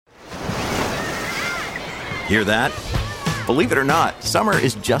Hear that? Believe it or not, summer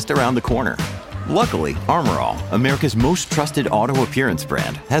is just around the corner. Luckily, Armor All, America's most trusted auto appearance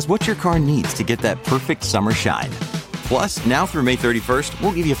brand, has what your car needs to get that perfect summer shine. Plus, now through May 31st,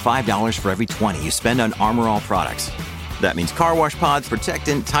 we'll give you $5 for every $20 you spend on Armor All products. That means car wash pods,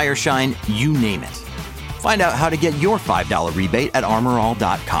 protectant, tire shine, you name it. Find out how to get your $5 rebate at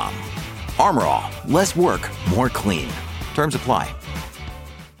armorall.com. Armor All, less work, more clean. Terms apply.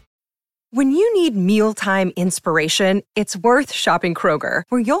 When you need mealtime inspiration, it's worth shopping Kroger,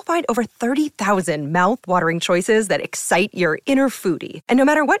 where you'll find over 30,000 mouth-watering choices that excite your inner foodie. And no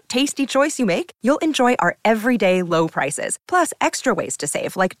matter what tasty choice you make, you'll enjoy our everyday low prices, plus extra ways to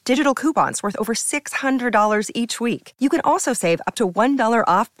save, like digital coupons worth over $600 each week. You can also save up to $1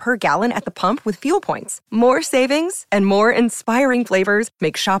 off per gallon at the pump with fuel points. More savings and more inspiring flavors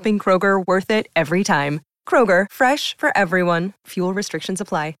make shopping Kroger worth it every time. Kroger, fresh for everyone. Fuel restrictions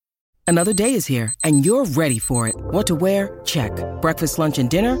apply. Another day is here, and you're ready for it. What to wear? Check. Breakfast, lunch, and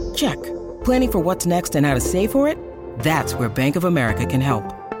dinner? Check. Planning for what's next and how to save for it? That's where Bank of America can help.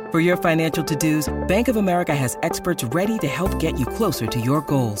 For your financial to-dos, Bank of America has experts ready to help get you closer to your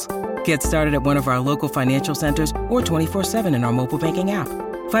goals. Get started at one of our local financial centers or 24/7 in our mobile banking app.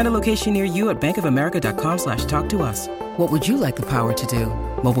 Find a location near you at bankofamerica.com/talktous. What would you like the power to do?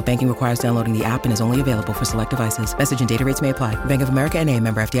 Mobile banking requires downloading the app and is only available for select devices. Message and data rates may apply. Bank of America N.A.,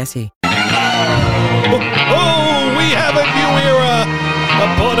 member FDIC. Oh, we have a new era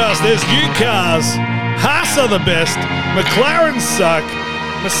upon us. There's new cars. Haas are the best. McLarens suck.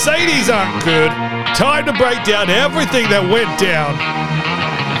 Mercedes aren't good. Time to break down everything that went down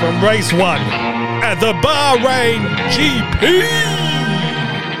from race 1 at the Bahrain GP.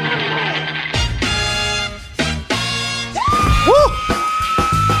 Woo!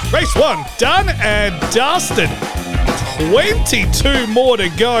 Race 1 done and dusted. 22 more to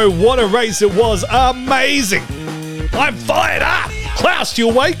go. What a race it was. Amazing. I'm fired up. Klaus, you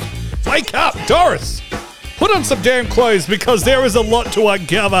awake? Wake up. Doris, put on some damn clothes because there is a lot to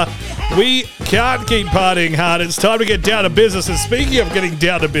uncover. We can't keep partying hard. It's time to get down to business. And speaking of getting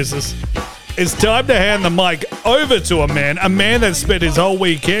down to business, it's time to hand the mic over to a man that spent his whole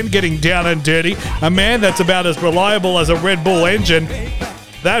weekend getting down and dirty, a man that's about as reliable as a Red Bull engine.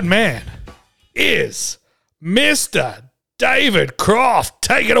 That man is Mr. David Croft.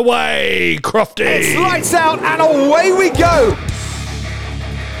 Take it away, Crofty. It's lights out and away we go.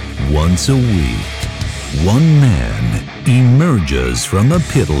 Once a week, one man emerges from the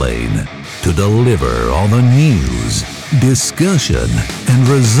pit lane to deliver all the news, discussion, and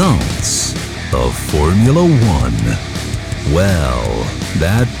results of Formula One. Well,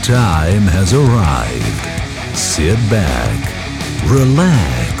 that time has arrived. Sit back,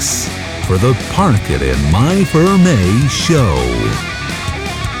 relax, for the Park It in My Ferme show.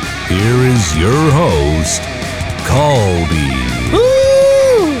 Here is your host, Caldy.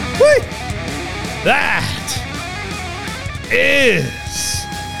 Woo-wee. That is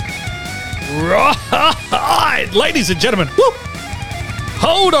right, ladies and gentlemen. Woo.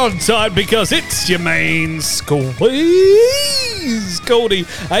 Hold on tight because it's your main squeeze, Caldy,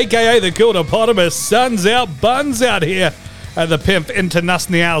 aka the Kildapotamus. Sun's out, buns out here at the Pimp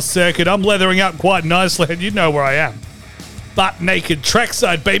International Circuit. I'm leathering up quite nicely, and you know where I am. Butt naked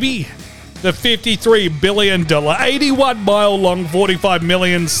trackside, baby. The $53 billion, 81-mile-long, 45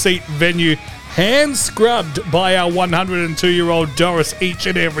 million seat venue, hand scrubbed by our 102-year-old Doris each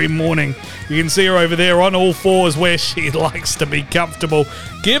and every morning. You can see her over there on all fours where she likes to be comfortable.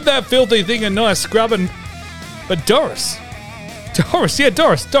 Give that filthy thing a nice scrubbing. But Doris,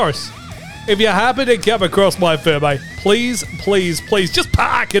 if you happen to come across my Ferme, please, just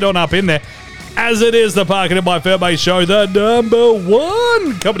park it on up in there. As it is the Park It in My Ferme show, the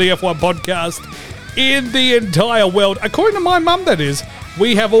 #1 Company F1 podcast in the entire world. According to my mum, that is.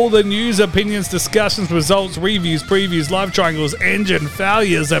 We have all the news, opinions, discussions, results, reviews, previews, live triangles, engine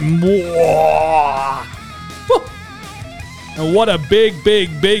failures, and more. Woo. And what a big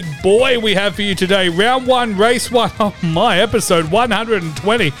boy we have for you today. Round 1, race 1. Oh my, episode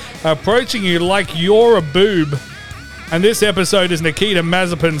 120. Approaching you like you're a boob. And this episode is Nikita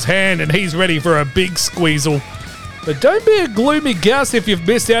Mazepin's hand, and he's ready for a big squeezle. But don't be a gloomy Gus if you've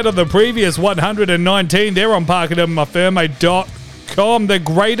missed out on the previous 119. They're on parkitinmyferme.com, the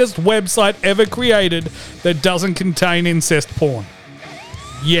greatest website ever created that doesn't contain incest porn.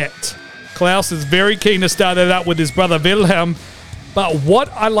 Yet. Klaus is very keen to start it up with his brother Wilhelm. But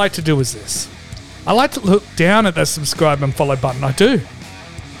what I like to do is this. I like to look down at that subscribe and follow button. I do.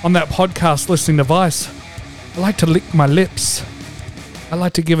 On that podcast listening device. I like to lick my lips. I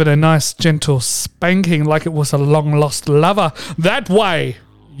like to give it a nice gentle spanking like it was a long-lost lover. That way,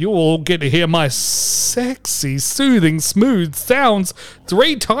 you all get to hear my sexy, soothing, smooth sounds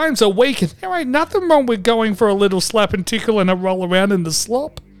 3 times a week, and there ain't nothing wrong with going for a little slap and tickle and a roll around in the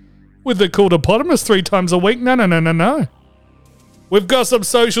slop with the Cultopotamus 3 times a week. No. We've got some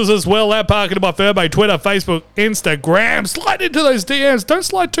socials as well at Parking by Furby, Twitter, Facebook, Instagram. Slide into those DMs. Don't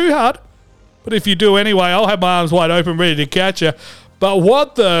slide too hard. But if you do anyway, I'll have my arms wide open, ready to catch you. But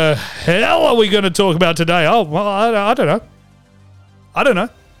what the hell are we going to talk about today? Oh, well, I don't know.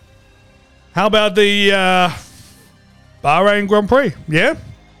 How about the Bahrain Grand Prix? Yeah,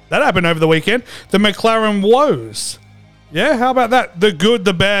 that happened over the weekend. The McLaren woes. Yeah, how about that? The good,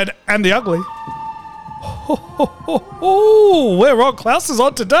 the bad, and the ugly. We're on. Klaus is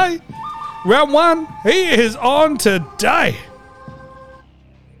on today. Round 1, he is on today.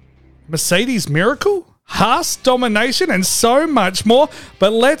 Mercedes miracle, Haas domination, and so much more.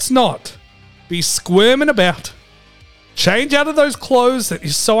 But let's not be squirming about. Change out of those clothes that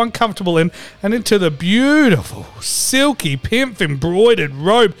you're so uncomfortable in and into the beautiful, silky, pimp embroidered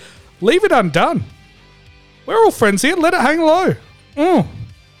robe. Leave it undone. We're all friends here. Let it hang low.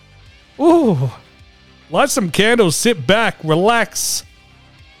 Ooh. Light some candles, sit back, relax,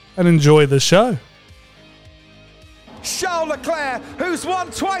 and enjoy the show. Charles Leclerc, who's won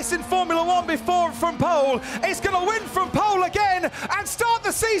twice in Formula One before from pole, is going to win from pole again and start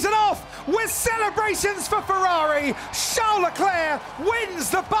the season off with celebrations for Ferrari. Charles Leclerc wins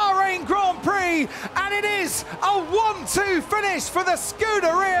the Bahrain Grand Prix, and it is a 1-2 finish for the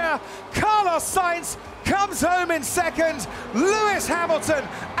Scuderia. Carlos Sainz comes home in second. Lewis Hamilton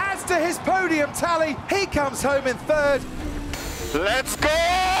adds to his podium tally. He comes home in third. Let's go!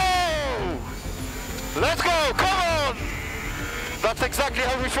 Let's go! Come on! That's exactly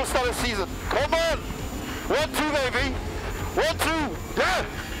how we should start a season. Come on! 1-2, baby! 1-2! Yeah!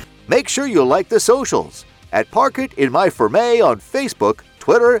 Make sure you like the socials at Park It in My Ferme on Facebook,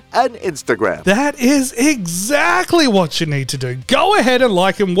 Twitter, and Instagram. That is exactly what you need to do. Go ahead and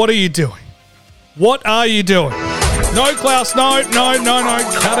like him. What are you doing? What are you doing? No, Klaus, no.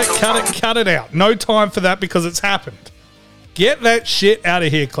 Cut it out. No time for that because it's happened. Get that shit out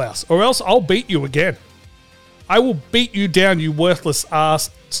of here, Klaus, or else I'll beat you again. I will beat you down, you worthless ass.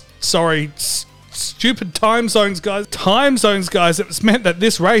 Stupid time zones, guys. It's meant that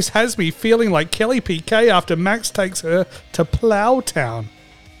this race has me feeling like Kelly Piquet after Max takes her to Plowtown,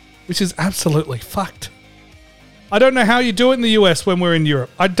 which is absolutely fucked. I don't know how you do it in the US when we're in Europe.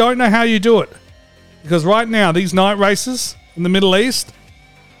 I don't know how you do it. Because right now, these night races in the Middle East,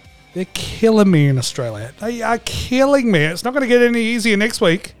 they're killing me in Australia. They are killing me. It's not going to get any easier next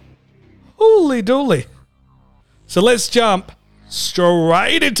week. Holy dooly. So let's jump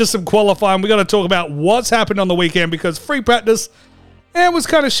straight into some qualifying. We're going to talk about what's happened on the weekend because free practice, it was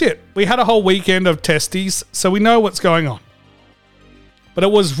kind of shit. We had a whole weekend of testies, so we know what's going on. But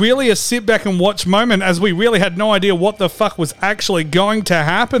it was really a sit back and watch moment as we really had no idea what the fuck was actually going to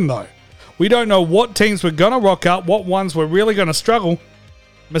happen though. We don't know what teams were going to rock up, what ones were really going to struggle.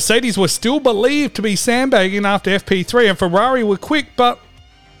 Mercedes were still believed to be sandbagging after FP3 and Ferrari were quick, but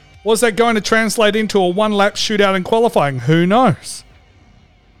was that going to translate into a one-lap shootout in qualifying? Who knows?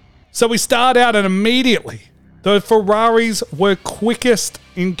 So we start out and immediately the Ferraris were quickest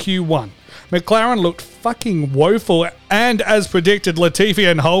in Q1. McLaren looked fucking woeful, and as predicted, Latifi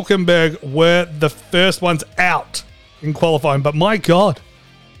and Hülkenberg were the first ones out in qualifying. But my God,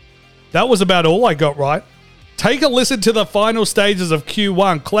 that was about all I got right. Take a listen to the final stages of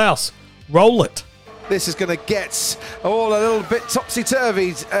Q1. Klaus, roll it. This is going to get all a little bit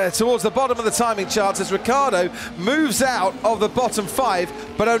topsy-turvy towards the bottom of the timing charts as Ricciardo moves out of the bottom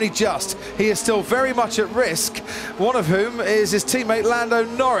 5, but only just. He is still very much at risk, one of whom is his teammate Lando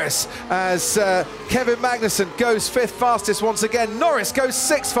Norris, as Kevin Magnussen goes 5th fastest once again. Norris goes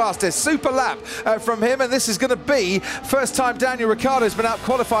 6th fastest, super lap from him, and this is going to be first time Daniel Ricciardo has been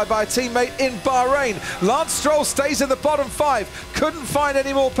out-qualified by a teammate in Bahrain. Lance Stroll stays in the bottom 5, couldn't find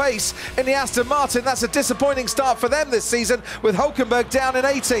any more pace in the Aston Martin. That's a disappointing start for them this season, with Hülkenberg down in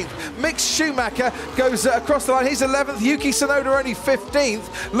 18th. Mick Schumacher goes across the line. He's 11th. Yuki Tsunoda only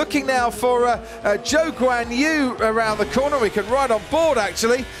 15th. Looking now for Zhou Guanyu around the corner. We can ride on board,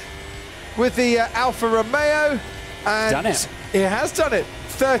 actually, with the Alfa Romeo. And done it. He has done it.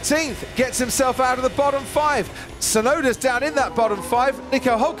 13th, gets himself out of the bottom 5. Tsunoda's down in that bottom 5.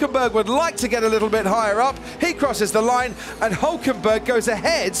 Nico Hülkenberg would like to get a little bit higher up. He crosses the line, and Hülkenberg goes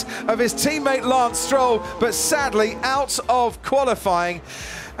ahead of his teammate Lance Stroll, but sadly out of qualifying.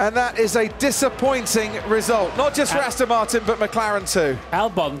 And that is a disappointing result, not just for Aston Martin, but McLaren too.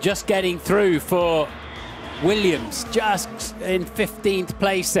 Albon just getting through for Williams, just in 15th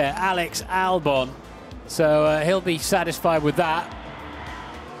place there, Alex Albon. So he'll be satisfied with that.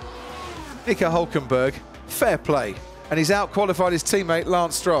 Nico Hülkenberg, fair play. And he's out-qualified his teammate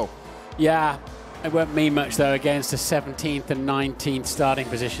Lance Stroll. Yeah, it won't mean much, though, against the 17th and 19th starting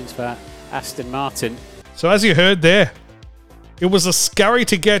positions for Aston Martin. So as you heard there, it was a scurry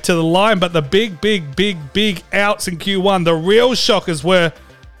to get to the line, but the big outs in Q1, the real shockers were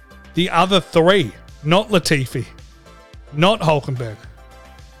the other three. Not Latifi, not Hülkenberg.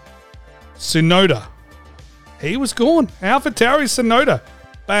 Tsunoda. He was gone. AlphaTauri Tsunoda.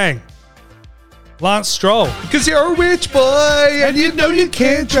 Bang. Lance Stroll. Because you're a rich boy and you know you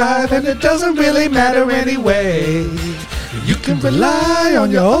can't drive and it doesn't really matter anyway. You can rely on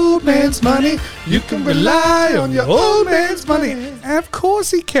your old man's money. You can rely on your old man's money. And of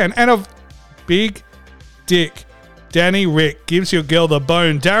course he can. And a big dick. Danny Rick gives your girl the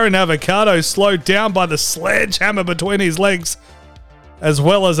bone. Darren Avocado slowed down by the sledgehammer between his legs, as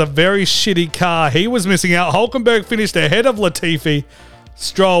well as a very shitty car. He was missing out. Hülkenberg finished ahead of Latifi,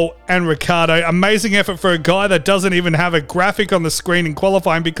 Stroll and Ricciardo. Amazing effort for a guy that doesn't even have a graphic on the screen in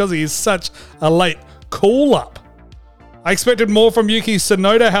qualifying because he is such a late call-up. I expected more from Yuki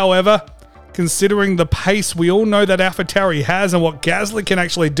Tsunoda, however. Considering the pace we all know that AlphaTauri has and what Gasly can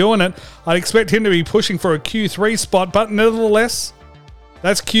actually do in it, I'd expect him to be pushing for a Q3 spot, but nevertheless,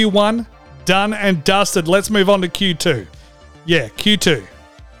 that's Q1, done and dusted. Let's move on to Q2. Yeah, Q2,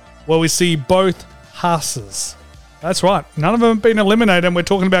 where we see both Haases. That's right, none of them have been eliminated and we're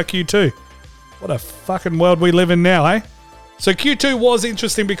talking about Q2. What a fucking world we live in now, eh? So Q2 was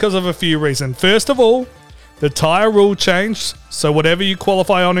interesting because of a few reasons. First of all, the tyre rule changed, so whatever you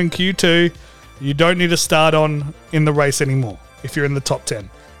qualify on in Q2, you don't need to start on in the race anymore if you're in the top 10.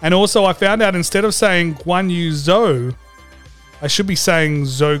 And also, I found out instead of saying Guan Yu Zhou, I should be saying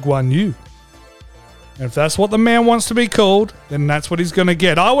Zhou Guan Yu. And if that's what the man wants to be called, then that's what he's going to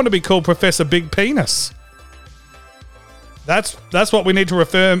get. I want to be called Professor Big Penis. That's what we need to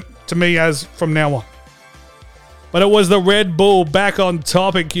refer to me as from now on. But it was the Red Bull back on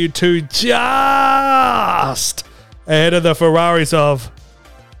top at Q2, just ahead of the Ferraris of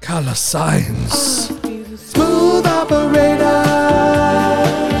Carlos Sainz. Smooth operator.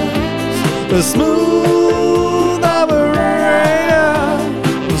 The smooth operator.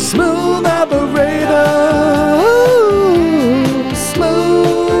 Smooth operator.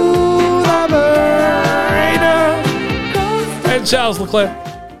 Smooth operator. And Charles Leclerc.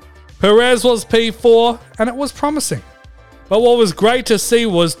 Perez was P4, and it was promising. But what was great to see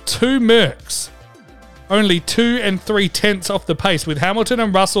was two Mercs, only 2 3/10 off the pace, with Hamilton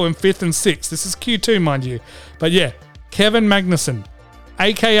and Russell in 5th and 6th. This is Q2, mind you. But yeah, Kevin Magnussen,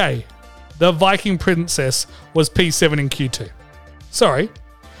 a.k.a. the Viking Princess, was P7 in Q2. Sorry,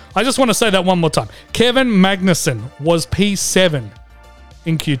 I just want to say that one more time. Kevin Magnussen was P7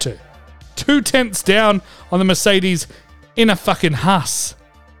 in Q2. 2/10 down on the Mercedes in a fucking Haas.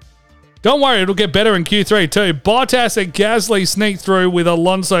 Don't worry, it'll get better in Q3 too. Bottas and Gasly sneak through with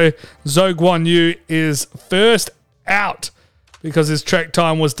Alonso. Zhou Guan Yu is first out because his track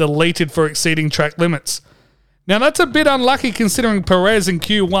time was deleted for exceeding track limits. Now that's a bit unlucky considering Perez in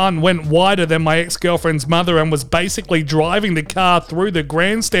Q1 went wider than my ex-girlfriend's mother and was basically driving the car through the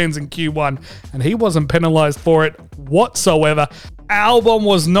grandstands in Q1, and he wasn't penalised for it whatsoever. Albon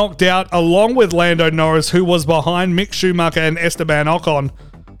was knocked out along with Lando Norris, who was behind Mick Schumacher and Esteban Ocon.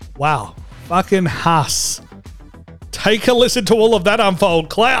 Wow, fucking Haas. Take a listen to all of that unfold.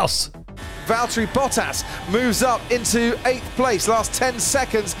 Klaus. Valtteri Bottas moves up into 8th place, last 10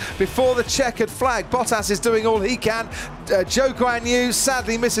 seconds before the checkered flag. Bottas is doing all he can. Zhou Guan Yu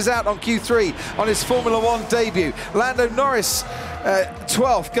sadly misses out on Q3 on his Formula One debut. Lando Norris,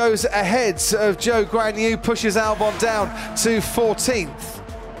 12th, goes ahead of Zhou Guan Yu, pushes Albon down to 14th.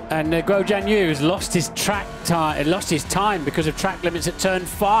 And Guo Yu has lost his time because of track limits at turn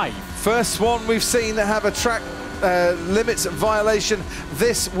 5. First one we've seen have a track limits violation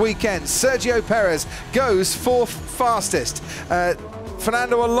this weekend. Sergio Perez goes 4th fastest.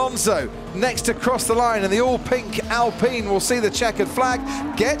 Fernando Alonso next to cross the line, and the all-pink Alpine will see the checkered flag,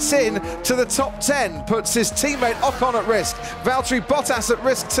 gets in to the top 10, puts his teammate Ocon at risk. Valtteri Bottas at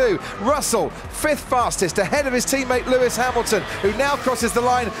risk too. Russell, 5th fastest, ahead of his teammate Lewis Hamilton, who now crosses the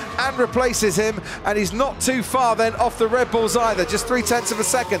line and replaces him, and he's not too far then off the Red Bulls either, just 0.3 of a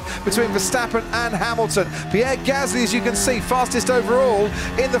second between Verstappen and Hamilton. Pierre Gasly, as you can see, fastest overall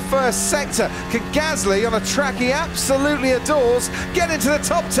in the first sector. Can Gasly, on a track he absolutely adores, get into the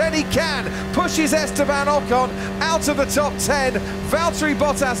top 10? He can. Pushes Esteban Ocon out of the top 10. Valtteri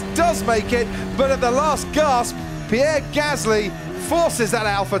Bottas does make it, but at the last gasp, Pierre Gasly forces that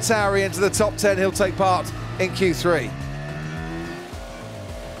AlphaTauri into the top 10. He'll take part in Q3.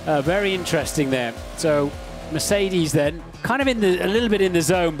 Very interesting there. So Mercedes then kind of a little bit in the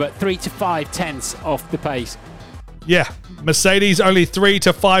zone, but 3 to 5 tenths off the pace. Yeah, Mercedes only 3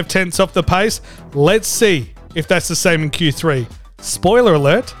 to 5 tenths off the pace. Let's see if that's the same in Q3. Spoiler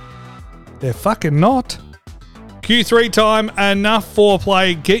alert, they're fucking not. Q3 time, enough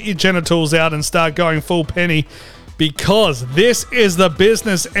foreplay. Get your genitals out and start going full penny, because this is the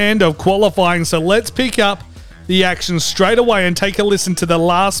business end of qualifying. So let's pick up the action straight away and take a listen to the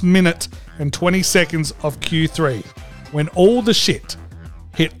last minute and 20 seconds of Q3, when all the shit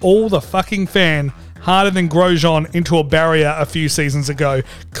hit all the fucking fan harder than Grosjean into a barrier a few seasons ago.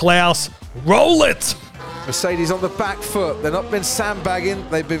 Klaus, roll it! Mercedes on the back foot. They've not been sandbagging.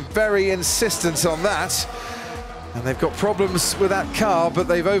 They've been very insistent on that. And they've got problems with that car, but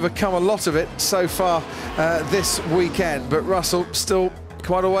they've overcome a lot of it so far this weekend. But Russell still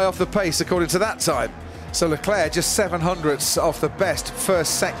quite a way off the pace according to that time. So Leclerc just 700ths off the best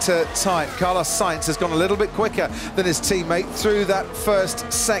first sector time. Carlos Sainz has gone a little bit quicker than his teammate through that first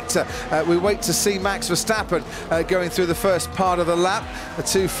sector. We wait to see Max Verstappen going through the first part of the lap. The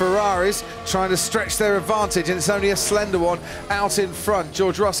two Ferraris trying to stretch their advantage, and it's only a slender one out in front.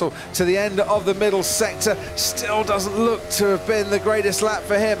 George Russell to the end of the middle sector. Still doesn't look to have been the greatest lap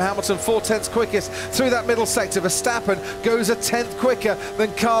for him. Hamilton 4 tenths quickest through that middle sector. Verstappen goes a tenth quicker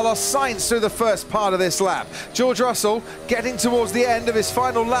than Carlos Sainz through the first part of this lap. George Russell getting towards the end of his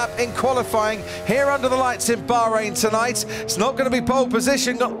final lap in qualifying here under the lights in Bahrain tonight. It's not going to be pole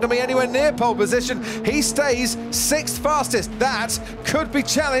position, not going to be anywhere near pole position. He stays 6th fastest. That could be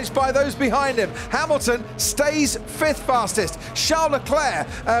challenged by those behind him. Hamilton stays 5th fastest. Charles Leclerc,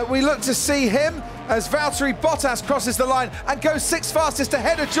 we look to see him as Valtteri Bottas crosses the line and goes 6th fastest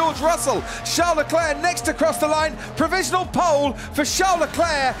ahead of George Russell. Charles Leclerc next to cross the line. Provisional pole for Charles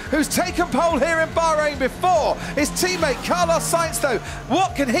Leclerc, who's taken pole here in Bahrain before. His teammate Carlos Sainz, though,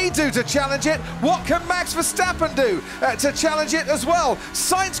 what can he do to challenge it? What can Max Verstappen do to challenge it as well?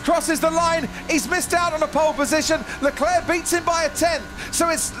 Sainz crosses the line. He's missed out on a pole position. Leclerc beats him by a tenth. So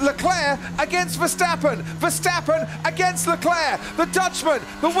it's Leclerc against Verstappen. Verstappen against Leclerc. The Dutchman,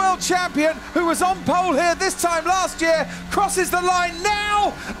 the world champion, who was on pole here this time last year, crosses the line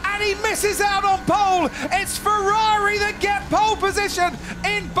now, and he misses out on pole. It's Ferrari that get pole position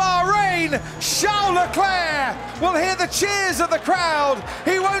in Bahrain. Charles Leclerc will hear the cheers of the crowd.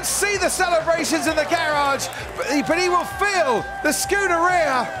 He won't see the celebrations in the garage, but he will feel the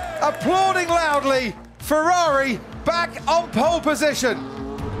Scuderia applauding loudly. Ferrari back on pole position.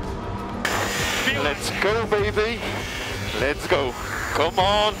 Let's go, baby. Let's go. Come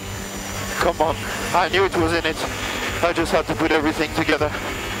on. Come on. I knew it was in it. I just had to put everything together.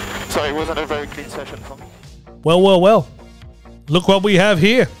 Sorry, it wasn't a very clean session for me. Well. Look what we have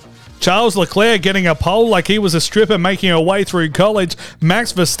here. Charles Leclerc getting a pole like he was a stripper making her way through college.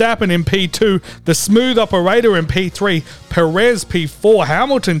 Max Verstappen in P2. The smooth operator in P3. Perez P4.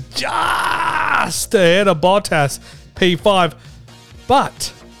 Hamilton just ahead of Bottas P5.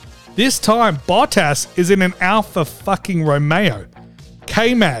 But this time Bottas is in an Alfa fucking Romeo.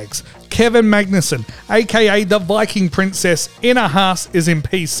 K-Mags. Kevin Magnussen, aka the Viking Princess, in a Haas is in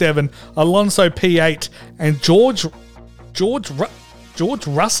P7, Alonso P8, and George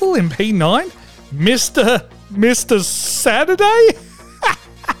Russell in P9? Mr. Saturday?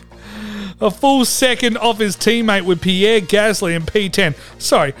 A full second off his teammate with Pierre Gasly in P10.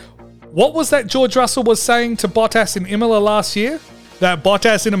 Sorry, what was that George Russell was saying to Bottas in Imola last year? That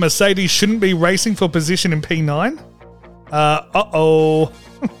Bottas in a Mercedes shouldn't be racing for position in P9? Uh-oh.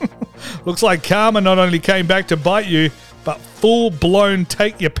 Looks like karma not only came back to bite you, but full-blown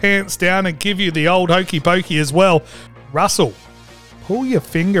take your pants down and give you the old hokey pokey as well. Russell, pull your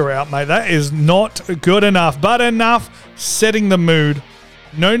finger out, mate. That is not good enough, but enough setting the mood.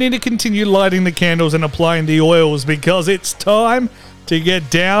 No need to continue lighting the candles and applying the oils, because it's time to get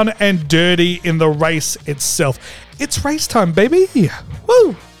down and dirty in the race itself. It's race time, baby.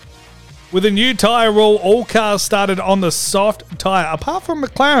 Woo! With a new tyre rule, all cars started on the soft tyre, apart from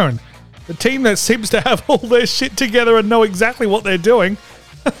McLaren, the team that seems to have all their shit together and know exactly what they're doing.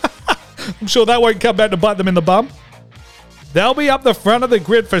 I'm sure that won't come back to bite them in the bum. They'll be up the front of the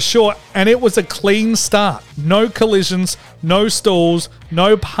grid for sure, and it was a clean start. No collisions, no stalls,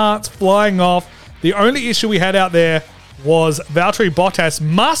 no parts flying off. The only issue we had out there was Valtteri Bottas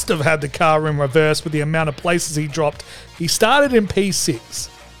must have had the car in reverse with the amount of places he dropped. He started in P6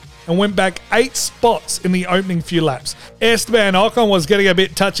 and went back 8 spots in the opening few laps. Esteban Ocon was getting a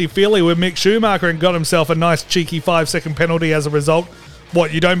bit touchy-feely with Mick Schumacher and got himself a nice cheeky 5-second penalty as a result.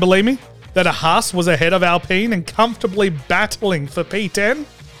 What, you don't believe me? That a Haas was ahead of Alpine and comfortably battling for P10?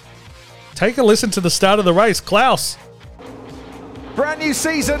 Take a listen to the start of the race. Klaus. Brand new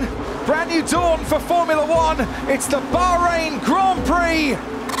season, Brand new dawn for Formula One. It's the Bahrain Grand Prix.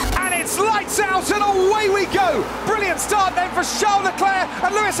 And it's lights out and away we go. Brilliant start then for Charles Leclerc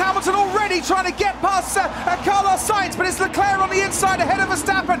and Lewis Hamilton already trying to get past Carlos Sainz, but it's Leclerc on the inside ahead of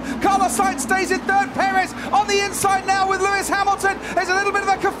Verstappen. Carlos Sainz stays in third. Perez on the inside now with Lewis Hamilton. There's a little bit of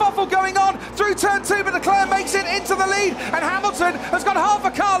a kerfuffle going on through turn 2, but Leclerc makes it into the lead, and Hamilton has got half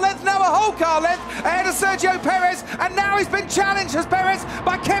a car length, now a whole car length ahead of Sergio Perez, and now he's been challenged as Perez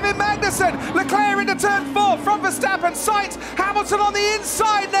by Kevin Magnussen. Leclerc into turn 4 from Verstappen. Sainz, Hamilton on the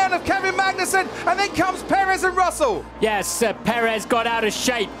inside now of Kevin Magnussen, and then comes Perez and Russell. Yes, Perez got out of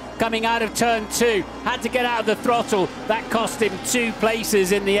shape coming out of turn 2, had to get out of the throttle. That cost him 2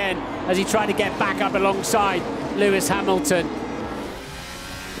 places in the end as he tried to get back up alongside Lewis Hamilton.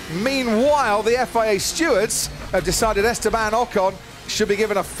 Meanwhile, the FIA stewards have decided Esteban Ocon should be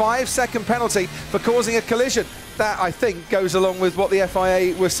given a 5-second penalty for causing a collision. That, I think, goes along with what the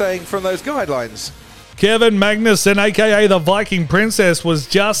FIA was saying from those guidelines. Kevin Magnussen, a.k.a. the Viking Princess, was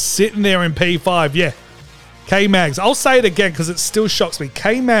just sitting there in P5. Yeah, K-Mags. I'll say it again because it still shocks me.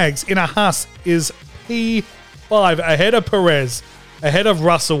 K-Mags in a Haas is P5 ahead of Perez, ahead of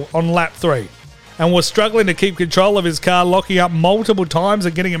Russell on lap 3, and was struggling to keep control of his car, locking up multiple times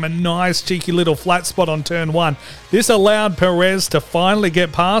and getting him a nice cheeky little flat spot on turn 1. This allowed Perez to finally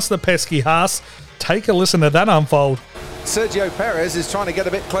get past the pesky Haas. Take a listen to that unfold. Sergio Perez is trying to get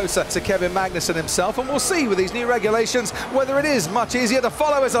a bit closer to Kevin Magnussen himself, and we'll see with these new regulations whether it is much easier to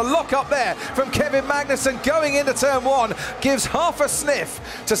follow. As a lock up there from Kevin Magnussen going into turn 1 gives half a sniff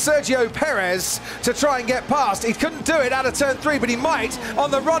to Sergio Perez to try and get past. He couldn't do it out of turn 3, but he might on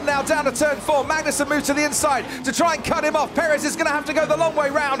the run now down to turn 4. Magnussen moves to the inside to try and cut him off. Perez is going to have to go the long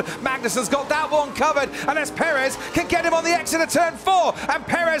way round. Magnussen's got that one covered, and as Perez can get him on the exit of turn 4, and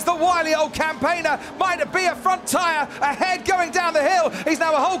Perez, the wily old campaigner, might be a front tyre ahead going down the hill. He's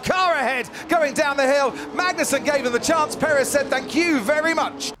now a whole car ahead going down the hill. Magnussen gave him the chance. Perez said thank you very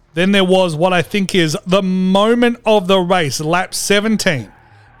much. Then there was what I think is the moment of the race, lap 17.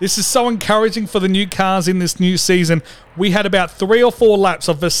 This is so encouraging for the new cars in this new season. We had about 3 or 4 laps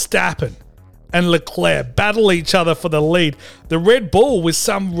of Verstappen and Leclerc battle each other for the lead. The Red Bull with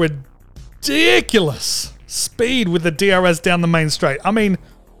some ridiculous speed with the DRS down the main straight. I mean,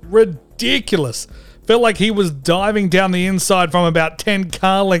 ridiculous. Felt like he was diving down the inside from about 10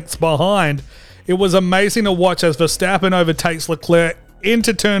 car lengths behind. It was amazing to watch as Verstappen overtakes Leclerc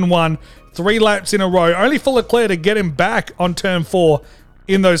into turn 1, 3 laps in a row, only for Leclerc to get him back on turn 4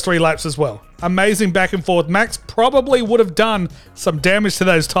 in those 3 laps as well. Amazing back and forth. Max probably would have done some damage to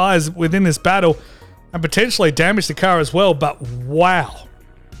those tyres within this battle and potentially damaged the car as well, but wow.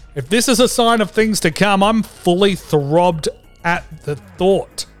 If this is a sign of things to come, I'm fully throbbed at the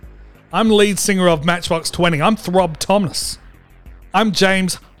thought. I'm lead singer of Matchbox 20. I'm Throb Thomas. I'm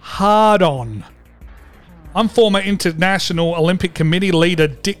James Hardon. I'm former International Olympic Committee leader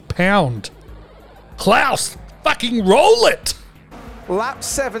Dick Pound. Klaus, fucking roll it! Lap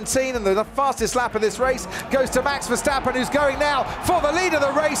 17, and the fastest lap of this race goes to Max Verstappen, who's going now for the lead of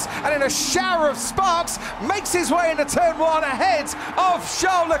the race, and in a shower of sparks makes his way into turn 1 ahead of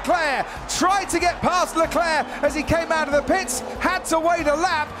Charles Leclerc. Tried to get past Leclerc as he came out of the pits, had to wait a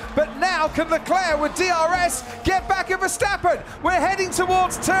lap, but now can Leclerc with DRS get back at Verstappen? We're heading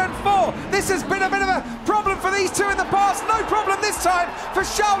towards turn 4. This has been a bit of a problem for these two in the past. No problem this time for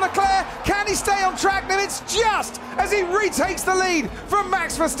Charles Leclerc. Can he stay on track? Then it's just as he retakes the lead from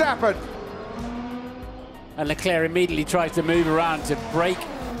Max Verstappen. And Leclerc immediately tries to move around to break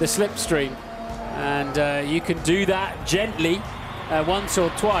the slipstream. And you can do that gently once or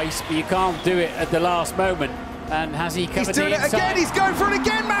twice, but you can't do it at the last moment. And has he covered the inside? He's doing it again, he's going for it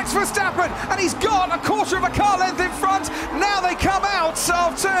again, Max Verstappen, and he's got a quarter of a car length in front. Now they come out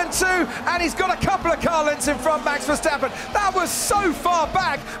of turn 2, and he's got a couple of car lengths in front, Max Verstappen. That was so far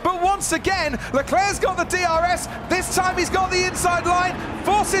back, but once again, Leclerc's got the DRS. This time he's got the inside line,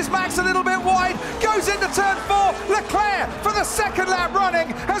 forces Max a little bit wide, goes into turn 4. Leclerc, for the second lap running,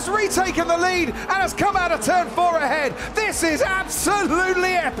 has retaken the lead and has come out of turn 4 ahead. This is absolutely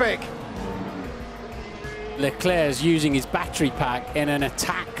epic. Leclerc's using his battery pack in an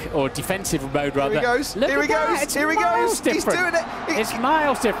attack or defensive mode rather. Here he goes, here he goes, here he goes. He's doing it. It's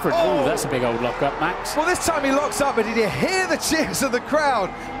miles different. Oh, that's a big old lock-up, Max. Well, this time he locks up, but did you hear the cheers of the crowd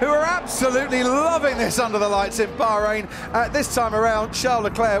who are absolutely loving this under the lights in Bahrain? This time around, Charles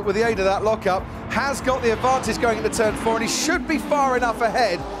Leclerc, with the aid of that lock-up, has got the advantage going into turn 4, and he should be far enough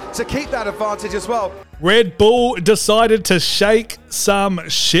ahead to keep that advantage as well. Red Bull decided to shake some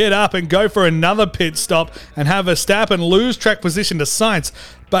shit up and go for another pit stop and have Verstappen lose track position to Sainz,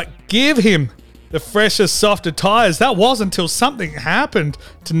 but give him the fresher, softer tyres. That was until something happened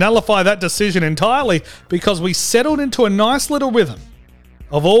to nullify that decision entirely, because we settled into a nice little rhythm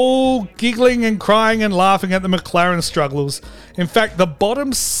of all giggling and crying and laughing at the McLaren struggles. In fact, the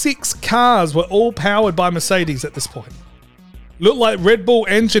bottom 6 cars were all powered by Mercedes at this point. Looked like Red Bull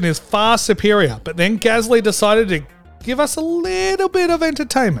engine is far superior, but then Gasly decided to give us a little bit of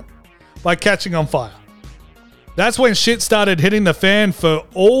entertainment by catching on fire. That's when shit started hitting the fan for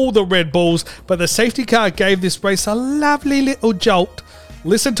all the Red Bulls, but the safety car gave this race a lovely little jolt.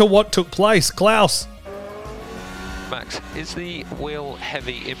 Listen to what took place. Klaus. Max, is the wheel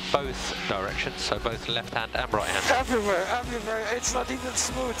heavy in both directions, so both left hand and right hand? Everywhere. It's not even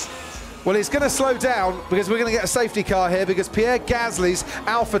smooth. Well, it's going to slow down because we're going to get a safety car here, because Pierre Gasly's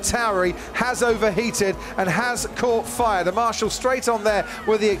AlphaTauri has overheated and has caught fire. The marshal straight on there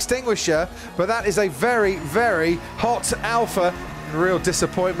with the extinguisher, but that is a very, very hot Alpha. Real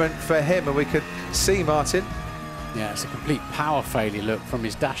disappointment for him, and we could see, Martin. Yeah, it's a complete power failure. Look, from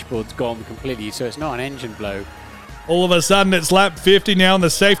his dashboard's gone completely, so it's not an engine blow. All of a sudden, it's lap 50 now, and the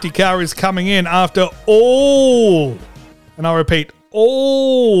safety car is coming in after all, and I repeat,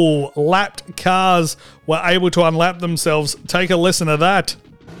 all lapped cars were able to unlap themselves. Take a listen to that.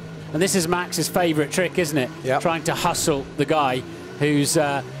 And this is Max's favourite trick, isn't it? Yep. Trying to hustle the guy who's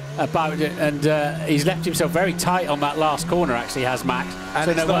about it, and he's left himself very tight on that last corner, actually, has Max. And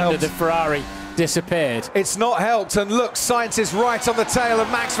so it's no not wonder helped. the Ferrari disappeared. It's not helped, and look, Sainz is right on the tail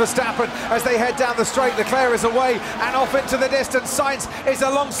of Max Verstappen as they head down the straight. Leclerc is away and off into the distance. Sainz is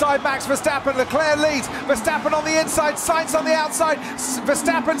alongside Max Verstappen. Leclerc leads, Verstappen on the inside, Sainz on the outside.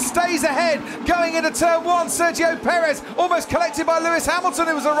 Verstappen stays ahead, going into turn 1. Sergio Perez almost collected by Lewis Hamilton,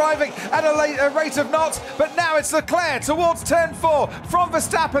 who was arriving at a rate of knots, but now it's Leclerc towards turn 4 from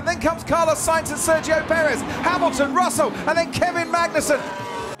Verstappen. Then comes Carlos Sainz and Sergio Perez, Hamilton, Russell, and then Kevin Magnussen.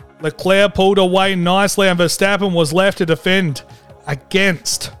 Leclerc pulled away nicely, and Verstappen was left to defend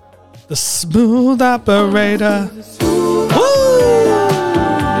against the smooth operator. Woo!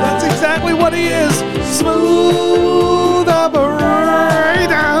 That's exactly what he is. Smooth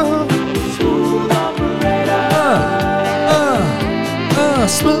operator. Smooth operator.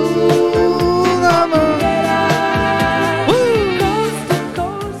 Smooth operator. Woo!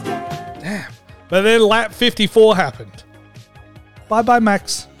 Damn. But then lap 54 happened. Bye-bye,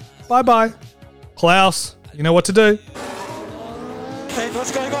 Max. Bye-bye. Klaus, you know what to do. Hey,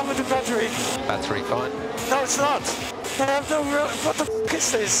 what's going on with the battery? Battery fine. No, it's not. I have no real... What the f***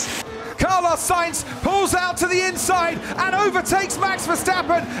 is this? Carlos Sainz pulls out to the inside and overtakes Max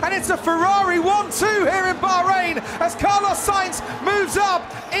Verstappen, and it's a Ferrari 1-2 here in Bahrain as Carlos Sainz moves up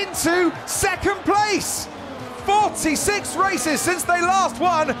into second place. 46 races since they last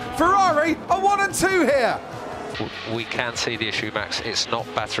won. Ferrari are 1-2 here. We can see the issue, Max. It's not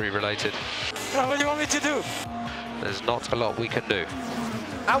battery related. What do you want me to do? There's not a lot we can do.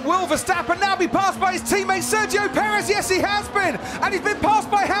 And will Verstappen now be passed by his teammate Sergio Perez? Yes, he has been. And he's been passed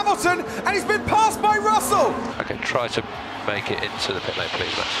by Hamilton, and he's been passed by Russell. Okay, try to make it into the pit lane,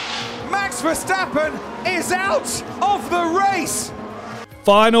 please, Max. Max Verstappen is out of the race.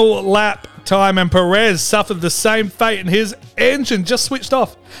 Final lap time, and Perez suffered the same fate, and his engine just switched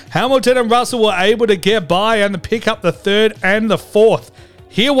off. Hamilton and Russell were able to get by and pick up the 3rd and the 4th.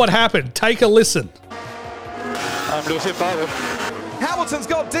 Hear what happened. Take a listen. I'm losing power. Hamilton's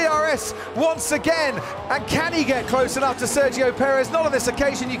got DRS once again, and can he get close enough to Sergio Perez? Not on this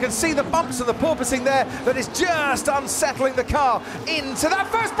occasion. You can see the bumps and the porpoising there that is just unsettling the car into that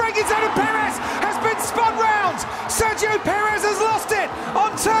first braking zone, and Perez has been spun round. Sergio Perez has lost it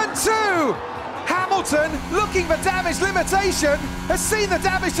on turn 2. Hamilton, looking for damage limitation, has seen the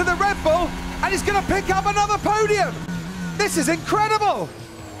damage to the Red Bull, and he's going to pick up another podium. This is incredible.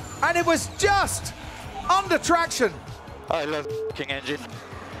 And it was just under traction. I love the f***ing engine.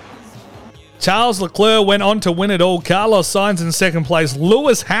 Charles Leclerc went on to win it all. Carlos Sainz in second place.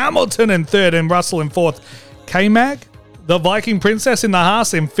 Lewis Hamilton in 3rd, and Russell in 4th. K-Mag, the Viking Princess in the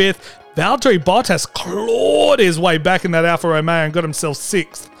Haas in 5th. Valtteri Bottas clawed his way back in that Alfa Romeo and got himself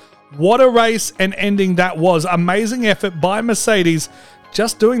 6th. What a race and ending that was. Amazing effort by Mercedes,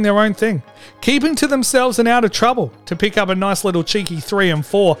 just doing their own thing, keeping to themselves and out of trouble to pick up a nice little cheeky 3 and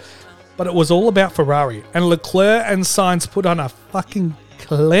 4. But it was all about Ferrari, and Leclerc and Sainz put on a fucking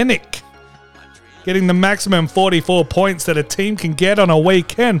clinic, getting the maximum 44 points that a team can get on a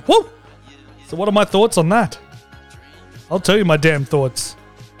weekend. Woo! So what are my thoughts on that? I'll tell you my damn thoughts.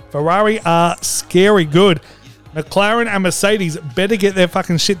 Ferrari are scary good. McLaren and Mercedes better get their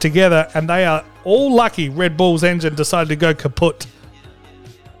fucking shit together, and they are all lucky Red Bull's engine decided to go kaput.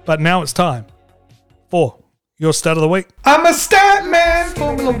 But now it's time for Your stat of the week. I'm a stat man,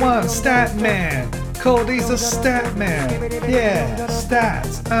 Formula One stat man. Cody's a stat man. Yeah,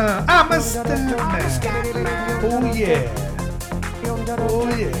 stats. I'm a stat man. Oh yeah.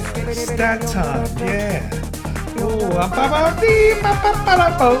 Oh yeah. Stat time. Yeah.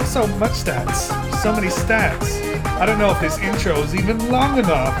 Oh, so much stats. So many stats. I don't know if this intro is even long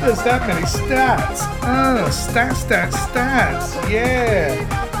enough. There's that many stats. Stats.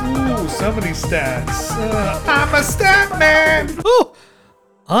 Yeah. Ooh, so many stats. I'm a stat man. Ooh,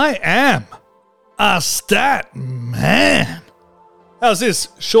 I am a stat man. How's this?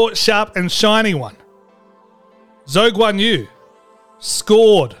 Short, sharp, and shiny one. Zhou Guanyu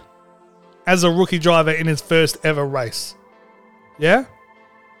scored as a rookie driver in his first ever race. Yeah?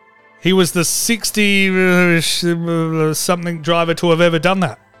 He was the 60 something driver to have ever done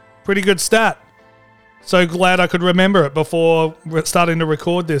that. Pretty good stat. So glad I could remember it before starting to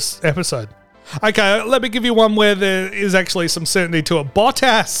record this episode. Okay, let me give you one where there is actually some certainty to it.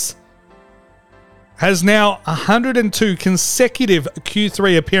 Bottas has now 102 consecutive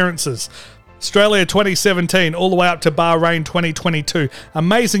Q3 appearances. Australia 2017 all the way up to Bahrain 2022.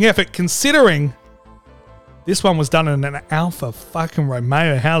 Amazing effort considering this one was done in an Alfa fucking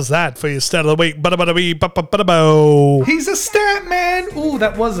Romeo. How's that for your stat of the week? He's a stat man. Ooh,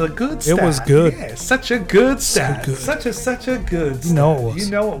 that was a good stat. It was good. Yeah, such a good stat. So good. Such a good stat. You know it was. You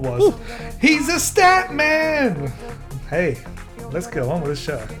know it was. Ooh. He's a stat man. Hey, let's go on with the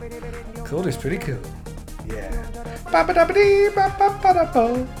show. Cool, is pretty cool. Yeah.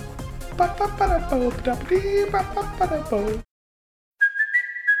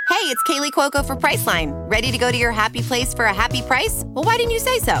 Hey, it's Kaylee Cuoco for Priceline. Ready to go to your happy place for a happy price? Well, why didn't you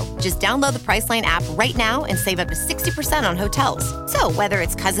say so? Just download the Priceline app right now and save up to 60% on hotels. So whether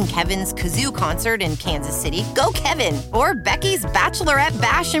it's Cousin Kevin's Kazoo Concert in Kansas City, go Kevin, or Becky's Bachelorette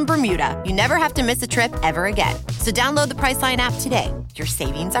Bash in Bermuda, you never have to miss a trip ever again. So download the Priceline app today. Your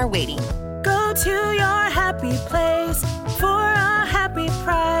savings are waiting. Go to your happy place for a happy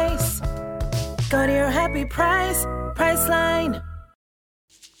price. Go to your happy price, Priceline.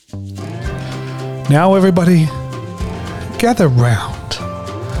 Now everybody, gather round.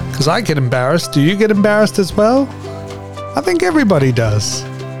 Because I get embarrassed. Do you get embarrassed as well? I think everybody does.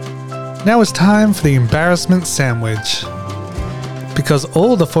 Now it's time for the embarrassment sandwich. Because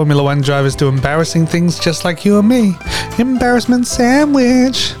all the Formula One drivers do embarrassing things just like you and me. Embarrassment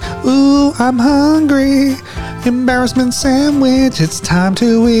sandwich. Ooh, I'm hungry. Embarrassment sandwich. It's time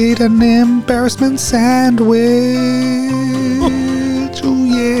to eat an embarrassment sandwich. Ooh,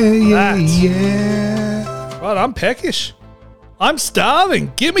 yeah. Right, I'm peckish. I'm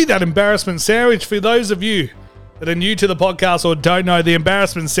starving. Give me that embarrassment sandwich. For those of you that are new to the podcast or don't know, the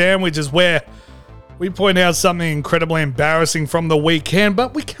embarrassment sandwich is where we point out something incredibly embarrassing from the weekend,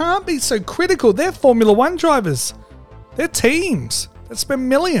 but we can't be so critical. They're Formula One drivers. They're teams that spend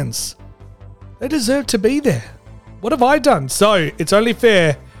millions. They deserve to be there. What have I done? So it's only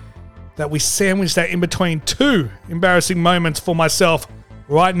fair that we sandwich that in between two embarrassing moments for myself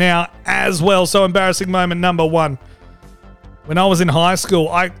right now as well. So embarrassing moment number one. When I was in high school,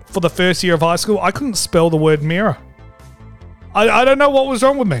 for the first year of high school, I couldn't spell the word mirror. I don't know what was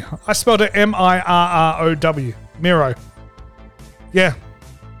wrong with me. I spelled it M-I-R-R-O-W. Miro. Yeah.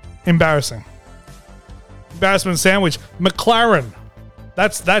 Embarrassing. Embarrassment sandwich. McLaren.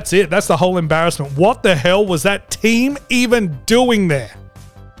 That's it. That's the whole embarrassment. What the hell was that team even doing there?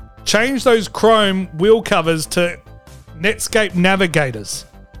 Change those chrome wheel covers to Netscape Navigators.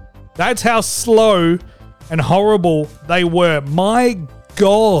 That's how slow and horrible they were. My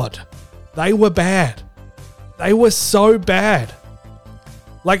God. They were bad. They were so bad.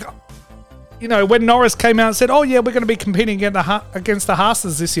 Like, you know, when Norris came out and said, oh yeah, we're going to be competing against the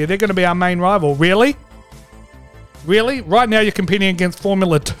Haas's this year. They're going to be our main rival. Really? Really? Right now you're competing against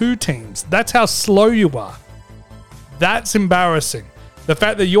Formula 2 teams. That's how slow you are. That's embarrassing. The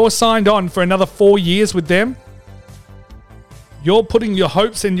fact that you're signed on for another 4 years with them, you're putting your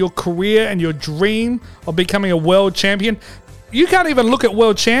hopes in your career and your dream of becoming a world champion. You can't even look at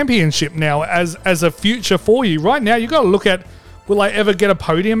world championship now as a future for you. Right now, you got to look at, will I ever get a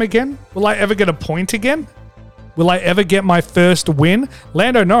podium again? Will I ever get a point again? Will I ever get my first win?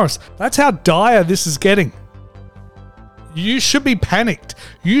 Lando Norris, that's how dire this is getting. You should be panicked.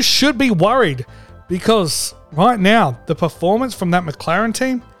 You should be worried because right now, the performance from that McLaren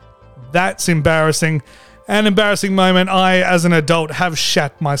team, that's embarrassing. An embarrassing moment. I, as an adult, have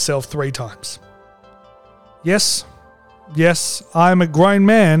shat myself 3 times. Yes, I'm a grown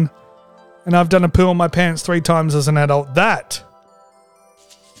man and I've done a poo on my pants 3 times as an adult. That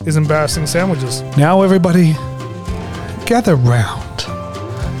is embarrassing sandwiches. Now everybody, gather round.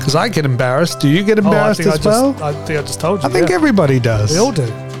 Because I get embarrassed. Do you get embarrassed as well? I think I just told you. I think everybody does. We all do.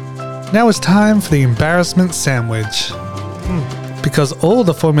 Now it's time for the embarrassment sandwich. Because all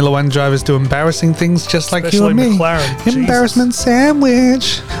the Formula One drivers do embarrassing things just like you and me. McLaren. Embarrassment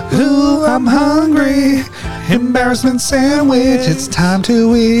sandwich. Ooh, I'm hungry. Embarrassment sandwich. It's time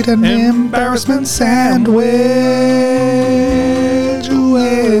to eat an embarrassment sandwich.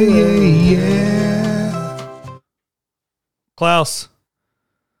 Yeah.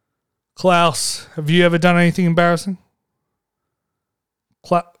 Klaus, have you ever done anything embarrassing?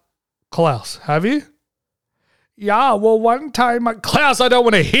 Klaus, have you? Yeah, well, one time... Klaus, I don't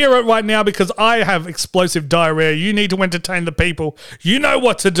want to hear it right now because I have explosive diarrhea. You need to entertain the people. You know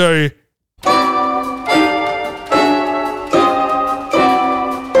what to do.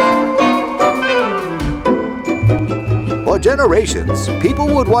 For generations, people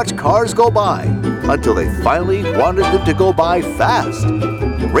would watch cars go by until they finally wanted them to go by fast.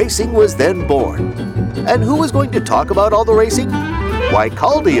 Racing was then born. And who was going to talk about all the racing? Why,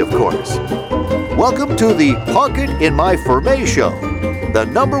 Caldi, of course. Welcome to the Park It in My Ferme Show, the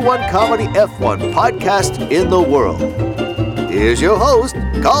 #1 comedy F1 podcast in the world. Here's your host,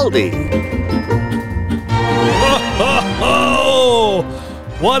 Caldi. Oh,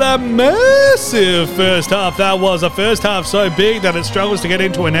 what a massive first half that was. A first half so big that it struggles to get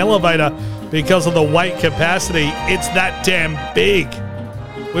into an elevator because of the weight capacity. It's that damn big.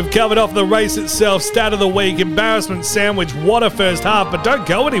 We've covered off the race itself, stat of the week, embarrassment sandwich. What a first half, but don't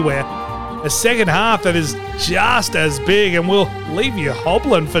go anywhere. A second half that is just as big and will leave you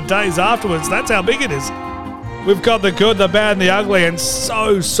hobbling for days afterwards. That's how big it is. We've got the good, the bad, and the ugly, and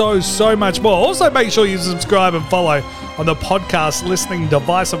so much more. Also, make sure you subscribe and follow on the podcast listening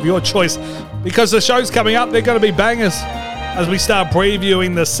device of your choice because the show's coming up. They're going to be bangers as we start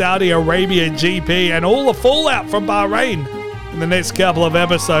previewing the Saudi Arabia GP and all the fallout from Bahrain in the next couple of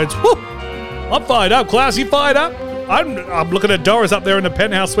episodes. Woo! I'm fired up. Klaus, you fired up? I'm looking at Doris up there in the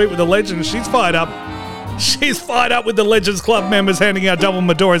penthouse suite with the Legends. She's fired up. She's fired up with the Legends Club members handing out double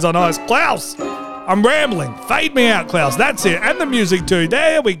Madoras on ice. Klaus, I'm rambling. Fade me out, Klaus. That's it. And the music too.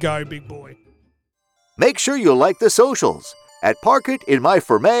 There we go, big boy. Make sure you like the socials at Park It in My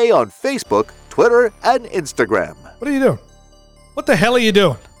Ferme on Facebook, Twitter, and Instagram. What are you doing? What the hell are you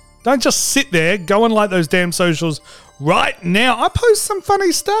doing? Don't just sit there. Go and like those damn socials right now. I post some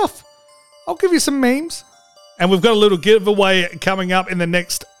funny stuff. I'll give you some memes. And we've got a little giveaway coming up in the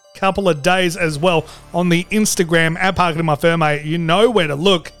next couple of days as well on the Instagram at Park It in My Ferme. You know where to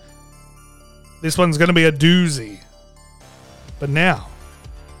look. This one's going to be a doozy. But now,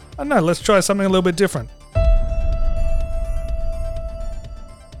 I don't know, let's try something a little bit different.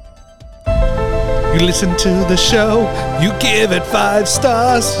 You listen to the show, you give it 5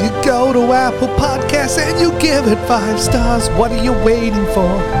 stars. You go to Apple Podcasts and you give it 5 stars. What are you waiting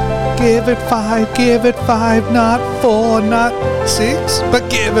for? Give it 5, not 4, not 6, but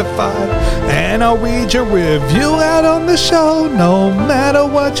give it 5. And I'll read your review out on the show, no matter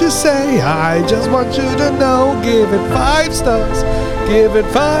what you say. I just want you to know, give it 5 stars. Give it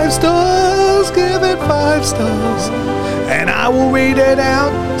 5 stars, give it 5 stars. And I will read it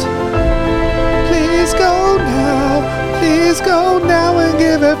out. Please go now and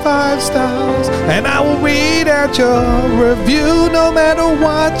give it 5 stars. And I will read out your review no matter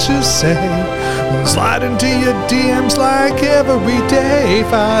what you say. Slide into your DMs like every day.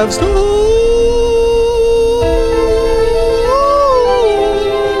 5 stars.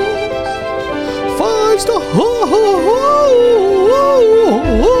 5 stars.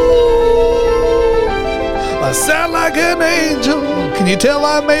 I sound like an angel. Can you tell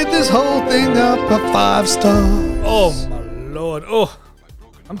I made this whole thing up a 5 stars? Oh my lord. Oh,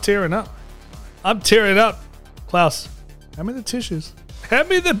 I'm tearing up. Klaus, hand me the tissues.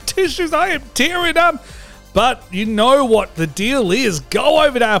 I am tearing up. But you know what the deal is. Go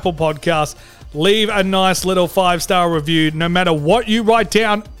over to Apple Podcasts. Leave a nice little 5-star review. No matter what you write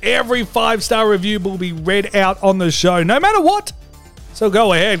down, every 5-star review will be read out on the show. No matter what. So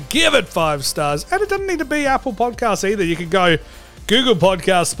go ahead, give it 5 stars. And it doesn't need to be Apple Podcasts either. You can go Google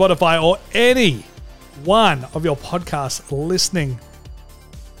Podcasts, Spotify, or any one of your podcast listening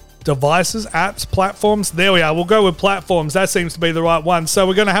devices, apps, platforms. There we are. We'll go with platforms. That seems to be the right one. So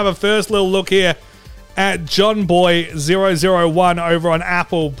we're going to have a first little look here at JohnBoy001 over on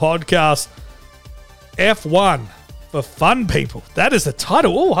Apple Podcasts. F1 for fun people. That is the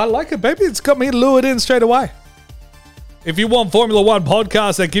title. Oh, I like it, baby. It's got me lured in straight away. If you want Formula One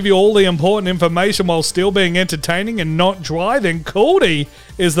podcasts that give you all the important information while still being entertaining and not dry, then Caldi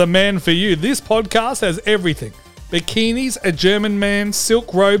is the man for you. This podcast has everything. Bikinis, a German man,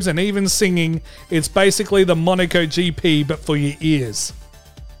 silk robes, and even singing. It's basically the Monaco GP, but for your ears.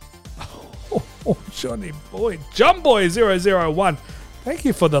 Oh, Johnny boy. John Boy 001. Thank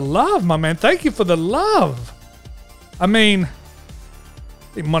you for the love, my man. Thank you for the love. I mean, I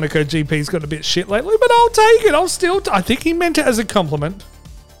think Monaco GP's got a bit shit lately, but I'll take it. I think he meant it as a compliment.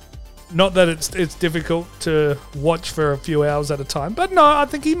 Not that it's difficult to watch for a few hours at a time, but no, I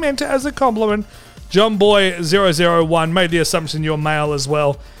think he meant it as a compliment. John Boy 001 made the assumption you're male as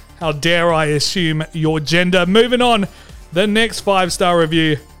well. How dare I assume your gender? Moving on, the next 5-star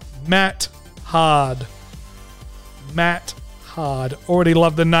review, Matt Hard. Matt Hard. Already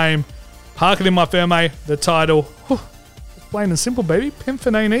love the name. Park it in my Ferme, the title. Whew, plain and simple, baby.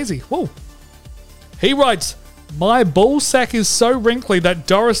 Pimping ain't easy. Whoa. He writes, my ball sack is so wrinkly that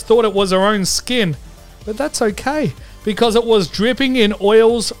Doris thought it was her own skin. But that's okay, because it was dripping in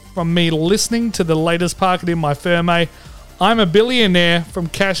oils from me listening to the latest Park It in my Ferme. I'm a billionaire from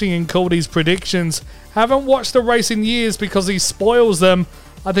cashing in Caldy's predictions. Haven't watched the race in years because he spoils them.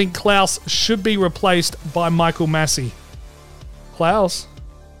 I think Klaus should be replaced by Michael Massey. Klaus,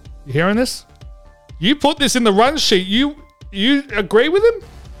 you hearing this? You put this in the run sheet. You agree with him?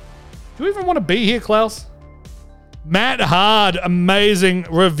 Do you even want to be here, Klaus? Matt Hard, amazing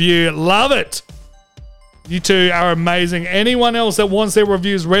review. Love it. You two are amazing. Anyone else that wants their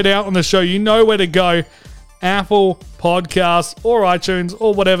reviews read out on the show, you know where to go. Apple Podcasts or iTunes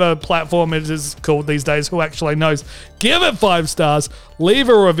or whatever platform it is called these days. Who actually knows? Give it 5 stars. Leave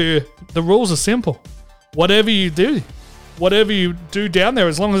a review. The rules are simple. Whatever you do down there,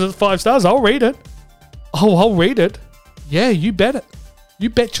 as long as it's 5 stars, I'll read it. Oh, I'll read it. Yeah, you bet it.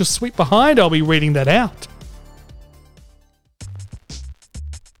 You bet your sweet behind I'll be reading that out.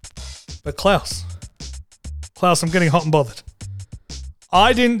 But Klaus, I'm getting hot and bothered.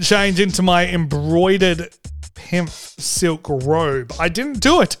 I didn't change into my embroidered pimp silk robe. I didn't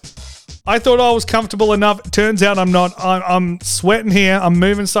do it. I thought I was comfortable enough. It turns out I'm not. I'm sweating here. I'm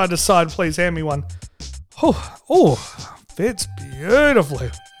moving side to side. Please hand me one. Oh, fits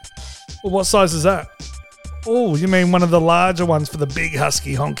beautifully. Well, what size is that? Oh, you mean one of the larger ones for the big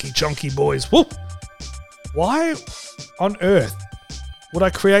husky honky chonky boys. Woo. Why on earth would I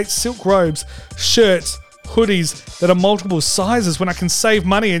create silk robes, shirts, hoodies that are multiple sizes when I can save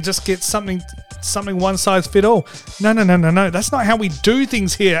money and just get something one size fit all? No. That's not how we do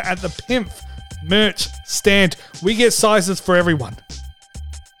things here at the Pimp merch stand. We get sizes for everyone.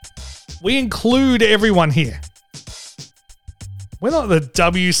 We include everyone here. We're not the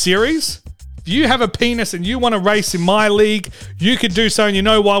W Series. If you have a penis and you want to race in my league, you could do so, and you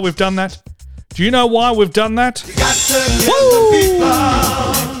know why we've done that? Do you know why we've done that? You got to give the people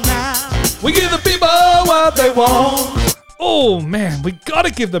now. We give the people what they want. Oh man, we gotta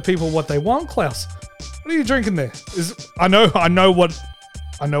give the people what they want, Klaus. What are you drinking there? I know what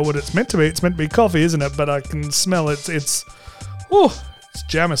it's meant to be. It's meant to be coffee, isn't it? But I can smell it. It's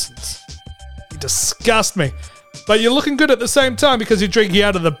Jameson's. You disgust me. But you're looking good at the same time because you're drinking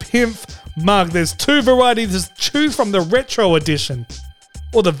out of the Pimp mug. There's 2 varieties to choose from, the retro edition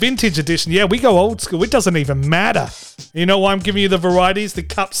or the vintage edition. Yeah, we go old school. It doesn't even matter. You know why I'm giving you the varieties, the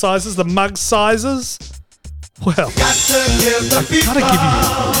cup sizes, the mug sizes? Well, I give the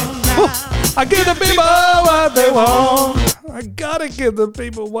people what they want. I gotta give the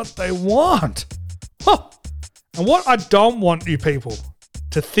people what they want. And what I don't want you people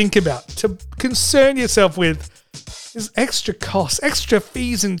to think about, to concern yourself with, is extra costs, extra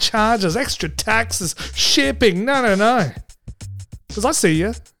fees and charges, extra taxes, shipping. No. Because I see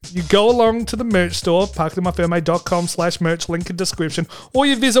you. You go along to the merch store, parkitmyferme.com/merch, link in description, or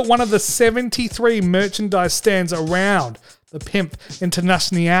you visit one of the 73 merchandise stands around the Pimp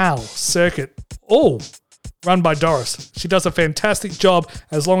International circuit, all run by Doris. She does a fantastic job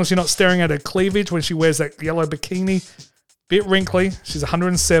as long as you're not staring at her cleavage when she wears that yellow bikini. Bit wrinkly. She's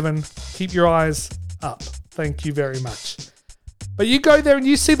 107. Keep your eyes up. Thank you very much. But you go there and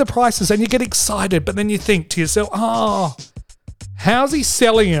you see the prices and you get excited, but then you think to yourself, how's he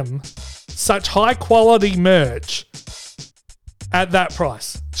selling him such high quality merch at that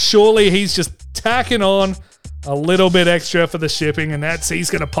price? Surely he's just tacking on a little bit extra for the shipping and he's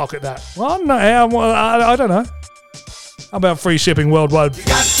going to pocket that. Well, no, I don't know. How about free shipping worldwide?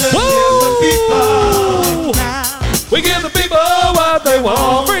 We give the people what they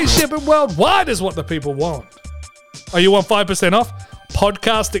want. Free shipping worldwide is what the people want. Oh, you want 5% off?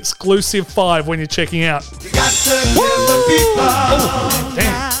 Podcast exclusive 5 when you're checking out. You got to give the people. Oh,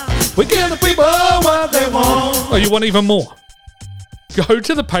 damn. We give the people what they want. Oh, you want even more? Go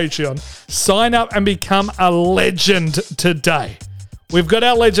to the Patreon, sign up and become a legend today. We've got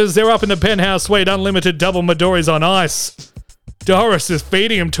our legends. They're up in the penthouse suite. Unlimited double Midori's on ice. Doris is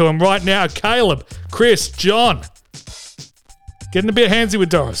feeding them to him right now. Caleb, Chris, John. Getting a bit handsy with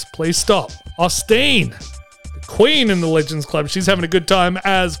Doris. Please stop. Austin, the queen in the Legends Club. She's having a good time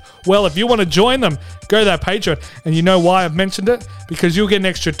as well. If you want to join them, go to that Patreon. And you know why I've mentioned it? Because you'll get an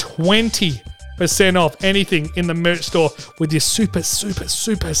extra 20% off anything in the merch store with your super secret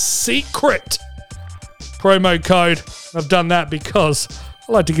promo code. I've done that because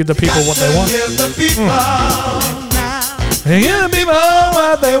I like to give the people what they want. Give the people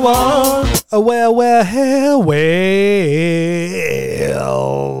what they want. Well.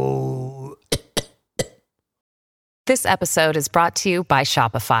 This episode is brought to you by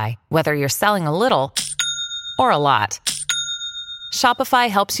Shopify. Whether you're selling a little or a lot, Shopify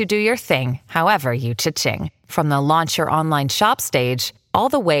helps you do your thing, however you cha-ching. From the launch your online shop stage, all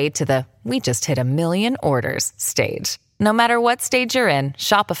the way to the we just hit 1 million orders stage. No matter what stage you're in,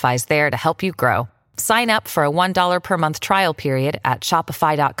 Shopify's there to help you grow. Sign up for a $1 per month trial period at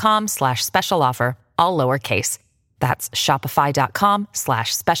shopify.com/special offer, all lowercase. That's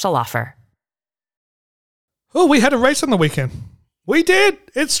shopify.com/special offer. Oh, we had a race on the weekend. We did.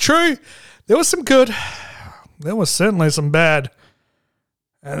 It's true. There was some good. There was certainly some bad.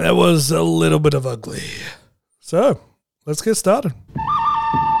 And there was a little bit of ugly. So, let's get started.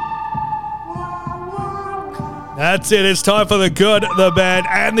 That's it. It's time for the good, the bad,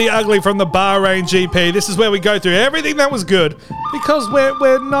 and the ugly from the Bahrain GP. This is where we go through everything that was good because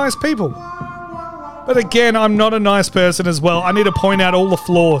we're nice people. But again, I'm not a nice person as well. I need to point out all the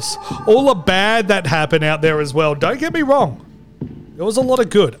flaws, all the bad that happened out there as well. Don't get me wrong. There was a lot of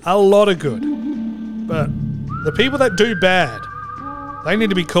good. But the people that do bad, they need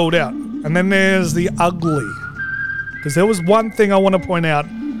to be called out. And then there's the ugly. Because there was one thing I want to point out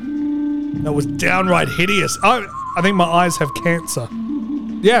that was downright hideous. I think my eyes have cancer.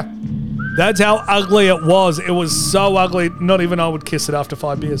 Yeah, that's how ugly it was. It was so ugly, not even I would kiss it after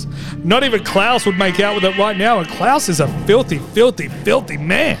 5 beers. Not even Klaus would make out with it right now, and Klaus is a filthy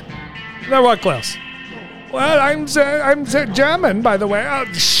man. Is that right, Klaus? Well, I'm German, by the way. Oh,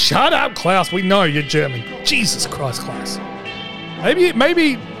 shut up, Klaus. We know you're German. Jesus Christ, Klaus. Maybe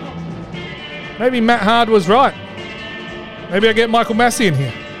Matt Hard was right. Maybe I get Michael Massey in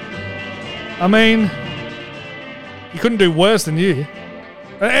here. I mean, he couldn't do worse than you.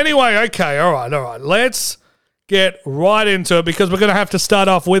 Anyway, okay, all right. Let's get right into it because we're going to have to start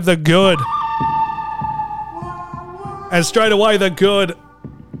off with the good. And straight away, the good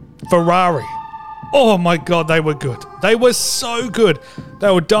Ferrari. Oh my God, they were good. They were so good.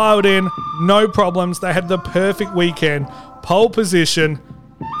 They were dialed in, no problems. They had the perfect weekend. Pole position,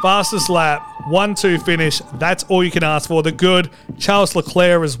 fastest lap, 1-2 finish. That's all you can ask for. The good, Charles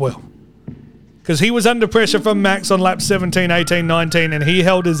Leclerc as well. Because he was under pressure from Max on lap 17, 18, 19, and he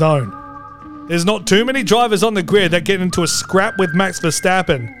held his own. There's not too many drivers on the grid that get into a scrap with Max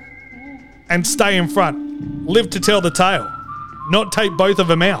Verstappen and stay in front. Live to tell the tale. Not take both of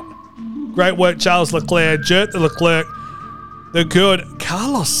them out. Great work, Charles Leclerc. Jerk the Leclerc. The good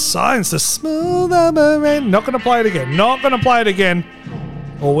Carlos Sainz, the smooth operator. Not going to play it again.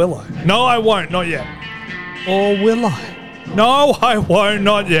 Or will I? No, I won't. Not yet. Or will I? No, I won't.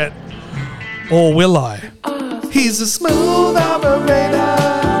 Not yet. Or will I? He's a smooth operator.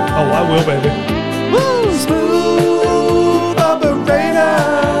 Oh, I will, baby. Woo, smooth operator.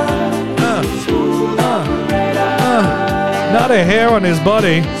 Not a hair on his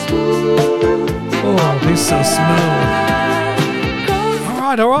body. Oh, he's so smooth.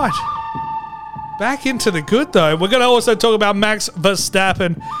 All right. Back into the good, though. We're going to also talk about Max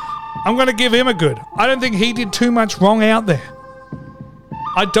Verstappen. I'm going to give him a good. I don't think he did too much wrong out there.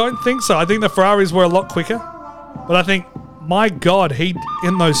 I don't think so. I think the Ferraris were a lot quicker. But I think, my God, he,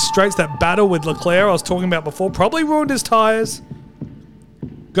 in those straights, that battle with Leclerc I was talking about before, probably ruined his tyres.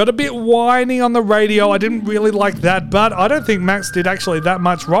 Got a bit whiny on the radio. I didn't really like that. But I don't think Max did actually that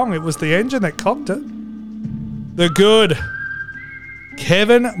much wrong. It was the engine that cocked it. The good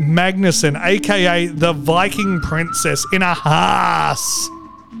Kevin Magnussen, a.k.a. the Viking Princess in a Haas.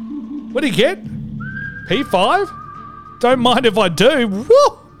 What did he get? P5? Don't mind if I do.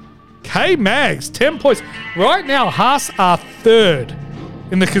 Woo! K-Mags, 10 points. Right now, Haas are third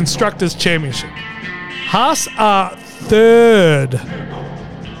in the Constructors' Championship. Haas are third.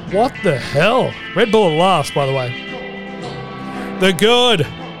 What the hell? Red Bull last, by the way. The good.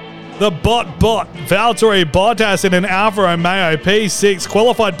 The bot, Valtteri Bottas in an Alfa Romeo P6,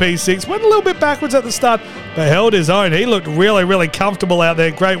 qualified P6, went a little bit backwards at the start, but held his own. He looked really, really comfortable out there.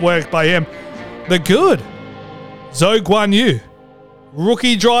 Great work by him. The good, Zhou Guanyu,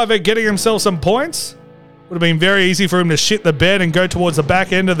 rookie driver getting himself some points. Would have been very easy for him to shit the bed and go towards the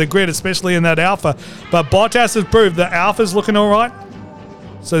back end of the grid, especially in that Alfa. But Bottas has proved that Alfa's looking all right.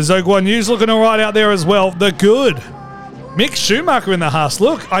 So Zhou Guanyu's looking all right out there as well. The good, Mick Schumacher in the Haas.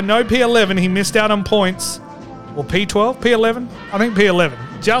 Look, I know P11, he missed out on points. Or P12? P11? I think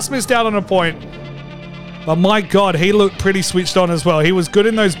P11. Just missed out on a point. But my God, he looked pretty switched on as well. He was good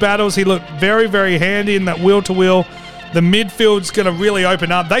in those battles. He looked very, very handy in that wheel-to-wheel. The midfield's going to really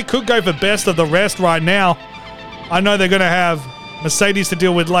open up. They could go for best of the rest right now. I know they're going to have Mercedes to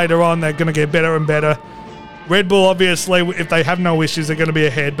deal with later on. They're going to get better and better. Red Bull, obviously, if they have no issues, they're going to be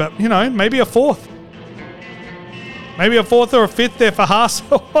ahead. But, you know, maybe a fourth. Maybe a fourth or a fifth there for Haas.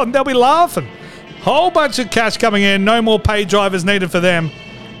 And they'll be laughing. Whole bunch of cash coming in. No more paid drivers needed for them.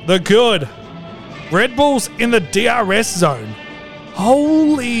 The good. Red Bull's in the DRS zone.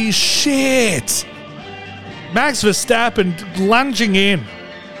 Holy shit. Max Verstappen lunging in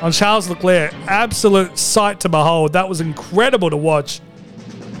on Charles Leclerc. Absolute sight to behold. That was incredible to watch.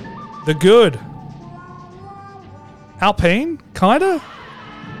 The good. Alpine? Kinda?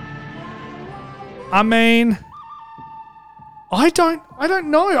 I mean, I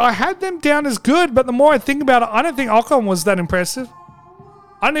don't know. I had them down as good, but the more I think about it, I don't think Ocon was that impressive.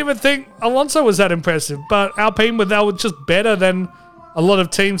 I don't even think Alonso was that impressive, but Alpine they were just better than a lot of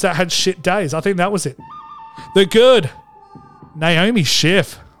teams that had shit days. I think that was it. The good. Naomi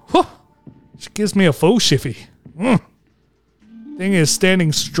Schiff. Whew. She gives me a full shiffy. Thing is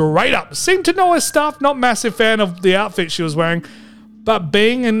standing straight up. Seemed to know her stuff. Not massive fan of the outfit she was wearing, but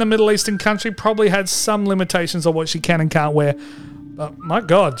being in the Middle Eastern country probably had some limitations on what she can and can't wear. But my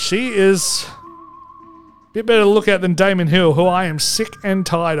God, she is a bit better to look at than Damon Hill, who I am sick and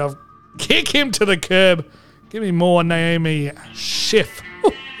tired of. Kick him to the curb. Give me more Naomi Schiff.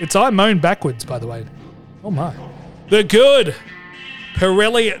 It's I moan backwards, by the way. Oh my. The good.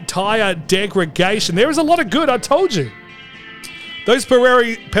 Pirelli tyre degradation. There is a lot of good, I told you. Those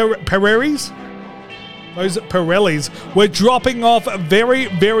Pirellis were dropping off very,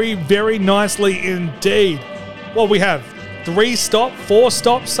 very, very nicely indeed. Well, we have 4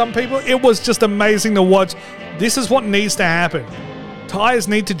 stops, some people. It was just amazing to watch. This is what needs to happen. Tyres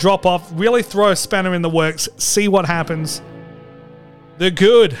need to drop off, really throw a spanner in the works, see what happens. The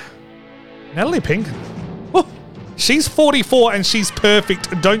good. Natalie Pinkham. She's 44 and she's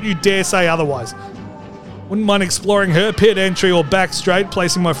perfect. Don't you dare say otherwise. Wouldn't mind exploring her pit entry or back straight,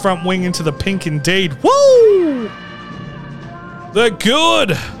 placing my front wing into the pink indeed. Woo! The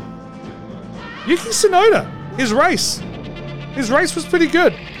good. Yuki Tsunoda. His race was pretty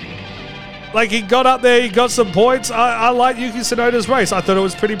good. Like, he got up there, he got some points. I like Yuki Tsunoda's race. I thought it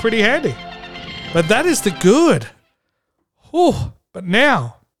was pretty handy. But that is the good. Ooh, but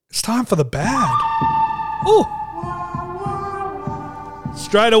now it's time for the bad. Ooh.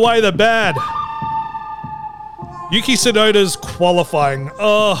 Straight away, the bad. Yuki Tsunoda's qualifying.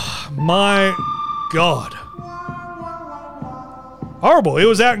 Oh, my God. Horrible. He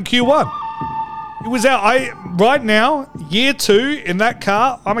was out in Q1. He was out. Right now, year 2 in that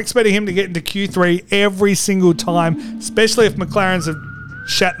car, I'm expecting him to get into Q3 every single time, especially if McLaren's have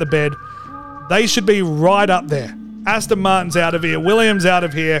shat the bed. They should be right up there. Aston Martin's out of here. Williams out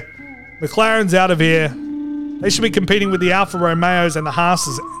of here. McLaren's out of here. They should be competing with the Alfa Romeos and the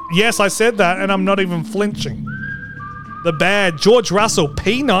Haases. Yes, I said that, and I'm not even flinching. The bad. George Russell,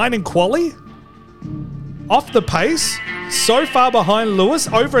 P9 in quali? Off the pace? So far behind Lewis?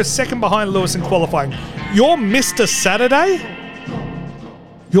 Over a second behind Lewis in qualifying. You're Mr. Saturday?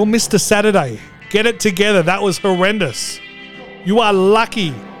 You're Mr. Saturday. Get it together. That was horrendous. You are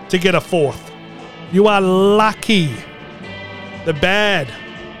lucky to get a 4th. You are lucky. The bad.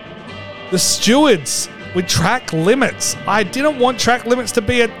 The stewards with track limits. I didn't want track limits to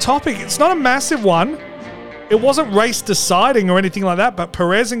be a topic. It's not a massive one. It wasn't race deciding or anything like that, but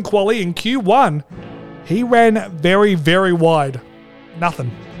Perez in quali in Q1, he ran very, very wide.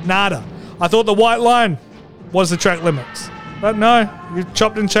 Nothing. Nada. I thought the white line was the track limits. But no, you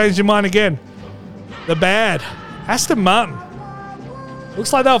chopped and changed your mind again. The bad. Aston Martin.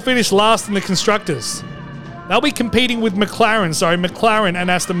 Looks like they'll finish last in the Constructors. They'll be competing with McLaren. Sorry, McLaren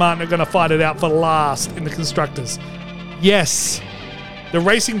and Aston Martin are going to fight it out for last in the Constructors. Yes. The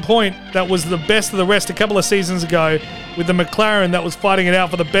Racing Point that was the best of the rest a couple of seasons ago, with the McLaren that was fighting it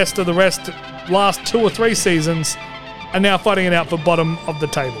out for the best of the rest last 2 or 3 seasons, are now fighting it out for bottom of the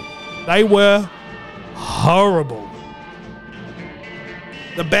table. They were horrible.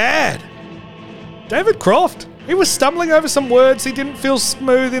 The bad. David Croft. He was stumbling over some words. He didn't feel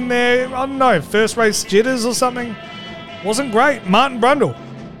smooth in there. I don't know, first race jitters or something. Wasn't great. Martin Brundle.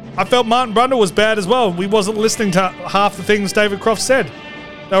 I felt Martin Brundle was bad as well. We wasn't listening to half the things David Croft said.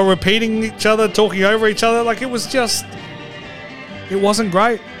 They were repeating each other, talking over each other. Like, it wasn't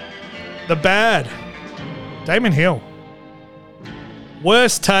great. The bad. Damon Hill.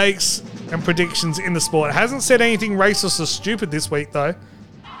 Worst takes. and predictions in the sport. Hasn't said anything racist or stupid this week, though.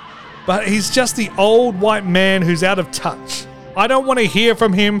 But he's just the old white man who's out of touch. I don't want to hear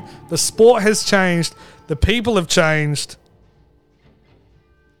from him. The sport has changed. The people have changed.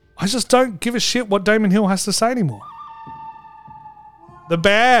 I just don't give a shit what Damon Hill has to say anymore. The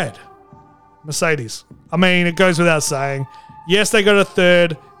bad Mercedes. I mean, it goes without saying. Yes, they got a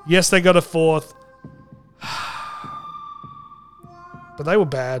third. Yes, they got a fourth. But they were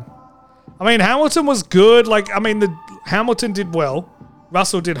bad. I mean, Hamilton was good. Hamilton did well.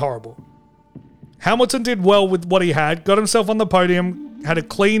 Russell did horrible. Hamilton did well with what he had. Got himself on the podium. Had a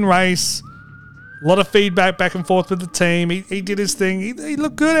clean race. A lot of feedback back and forth with the team. He did his thing. He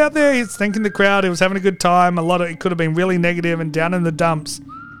looked good out there. He's thanking the crowd. He was having a good time. It could have been really negative and down in the dumps.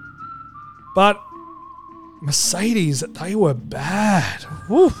 But Mercedes, they were bad.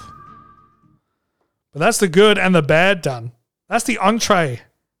 Woo. But that's the good and the bad done. That's the entree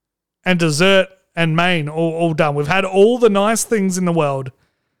and dessert and main all done. We've had all the nice things in the world.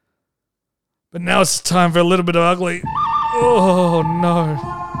 But now it's time for a little bit of ugly. Oh, no.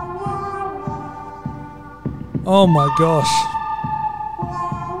 Oh, my gosh.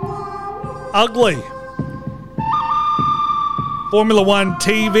 Ugly. Formula One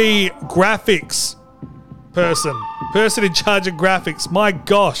TV graphics person in charge of graphics. My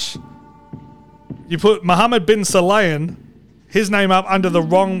gosh. You put Mohammed bin Sulayem, his name up under the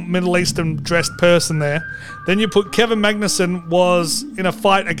wrong Middle Eastern dressed person there. Then you put Kevin Magnussen was in a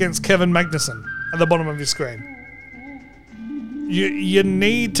fight against Kevin Magnussen at the bottom of your screen. You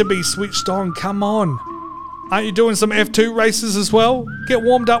need to be switched on. Come on. Aren't you doing some F2 races as well? Get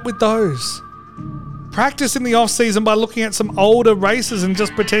warmed up with those. Practice in the off-season by looking at some older races and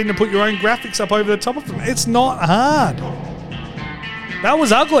just pretending to put your own graphics up over the top of them. It's not hard. That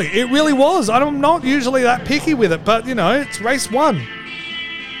was ugly. It really was. I'm not usually that picky with it, but, it's race 1.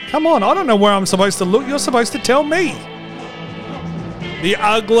 Come on, I don't know where I'm supposed to look. You're supposed to tell me. The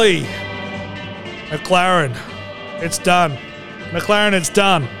ugly. McLaren. It's done. McLaren, it's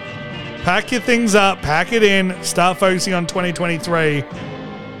done. Pack your things up. Pack it in. Start focusing on 2023.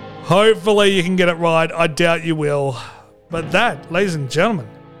 Hopefully you can get it right. I doubt you will. But that, ladies and gentlemen,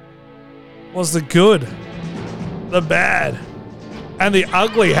 was the good, the bad, and the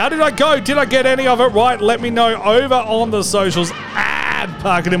ugly. How did I go? Did I get any of it right? Let me know over on the socials.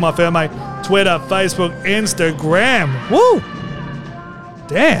 Park It In My Firm, Twitter, Facebook, Instagram. Woo!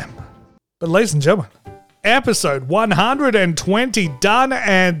 Damn. But ladies and gentlemen, episode 120 done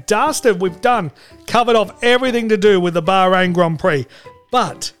and dusted. We've covered off everything to do with the Bahrain Grand Prix.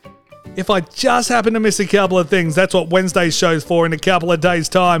 But if I just happen to miss a couple of things, that's what Wednesday's show's for in a couple of days'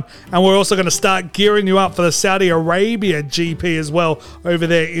 time. And we're also going to start gearing you up for the Saudi Arabia GP as well over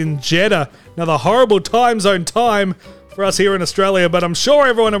there in Jeddah. Now, the horrible time zone time for us here in Australia, but I'm sure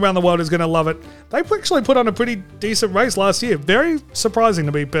everyone around the world is going to love it. They actually put on a pretty decent race last year. Very surprising,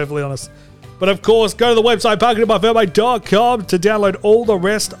 to be perfectly honest. But of course, go to the website, parkitmyfairway.com, to download all the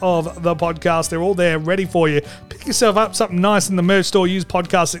rest of the podcast. They're all there ready for you. Pick yourself up something nice in the merch store. Use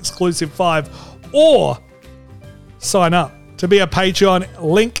Podcast Exclusive 5 or sign up to be a Patreon.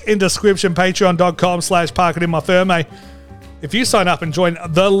 Link in description, patreon.com/parkitmyfairway. If you sign up and join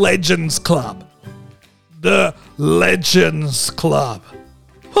the Legends Club,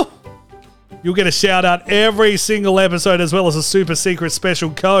 you'll get a shout out every single episode, as well as a super secret special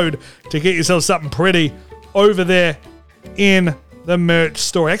code to get yourself something pretty over there in the merch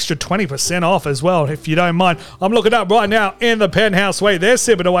store. Extra 20% off as well, if you don't mind. I'm looking up right now in the Penthouse Suite. They're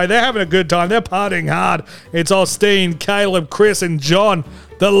sipping away. They're having a good time. They're partying hard. It's Austin, Caleb, Chris, and John,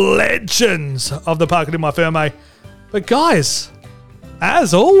 the legends of the Park It In My Firm. But guys,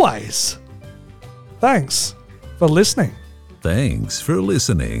 as always, thanks for listening. Thanks for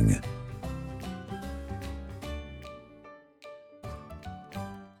listening.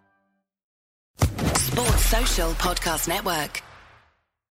 Sports Social Podcast Network.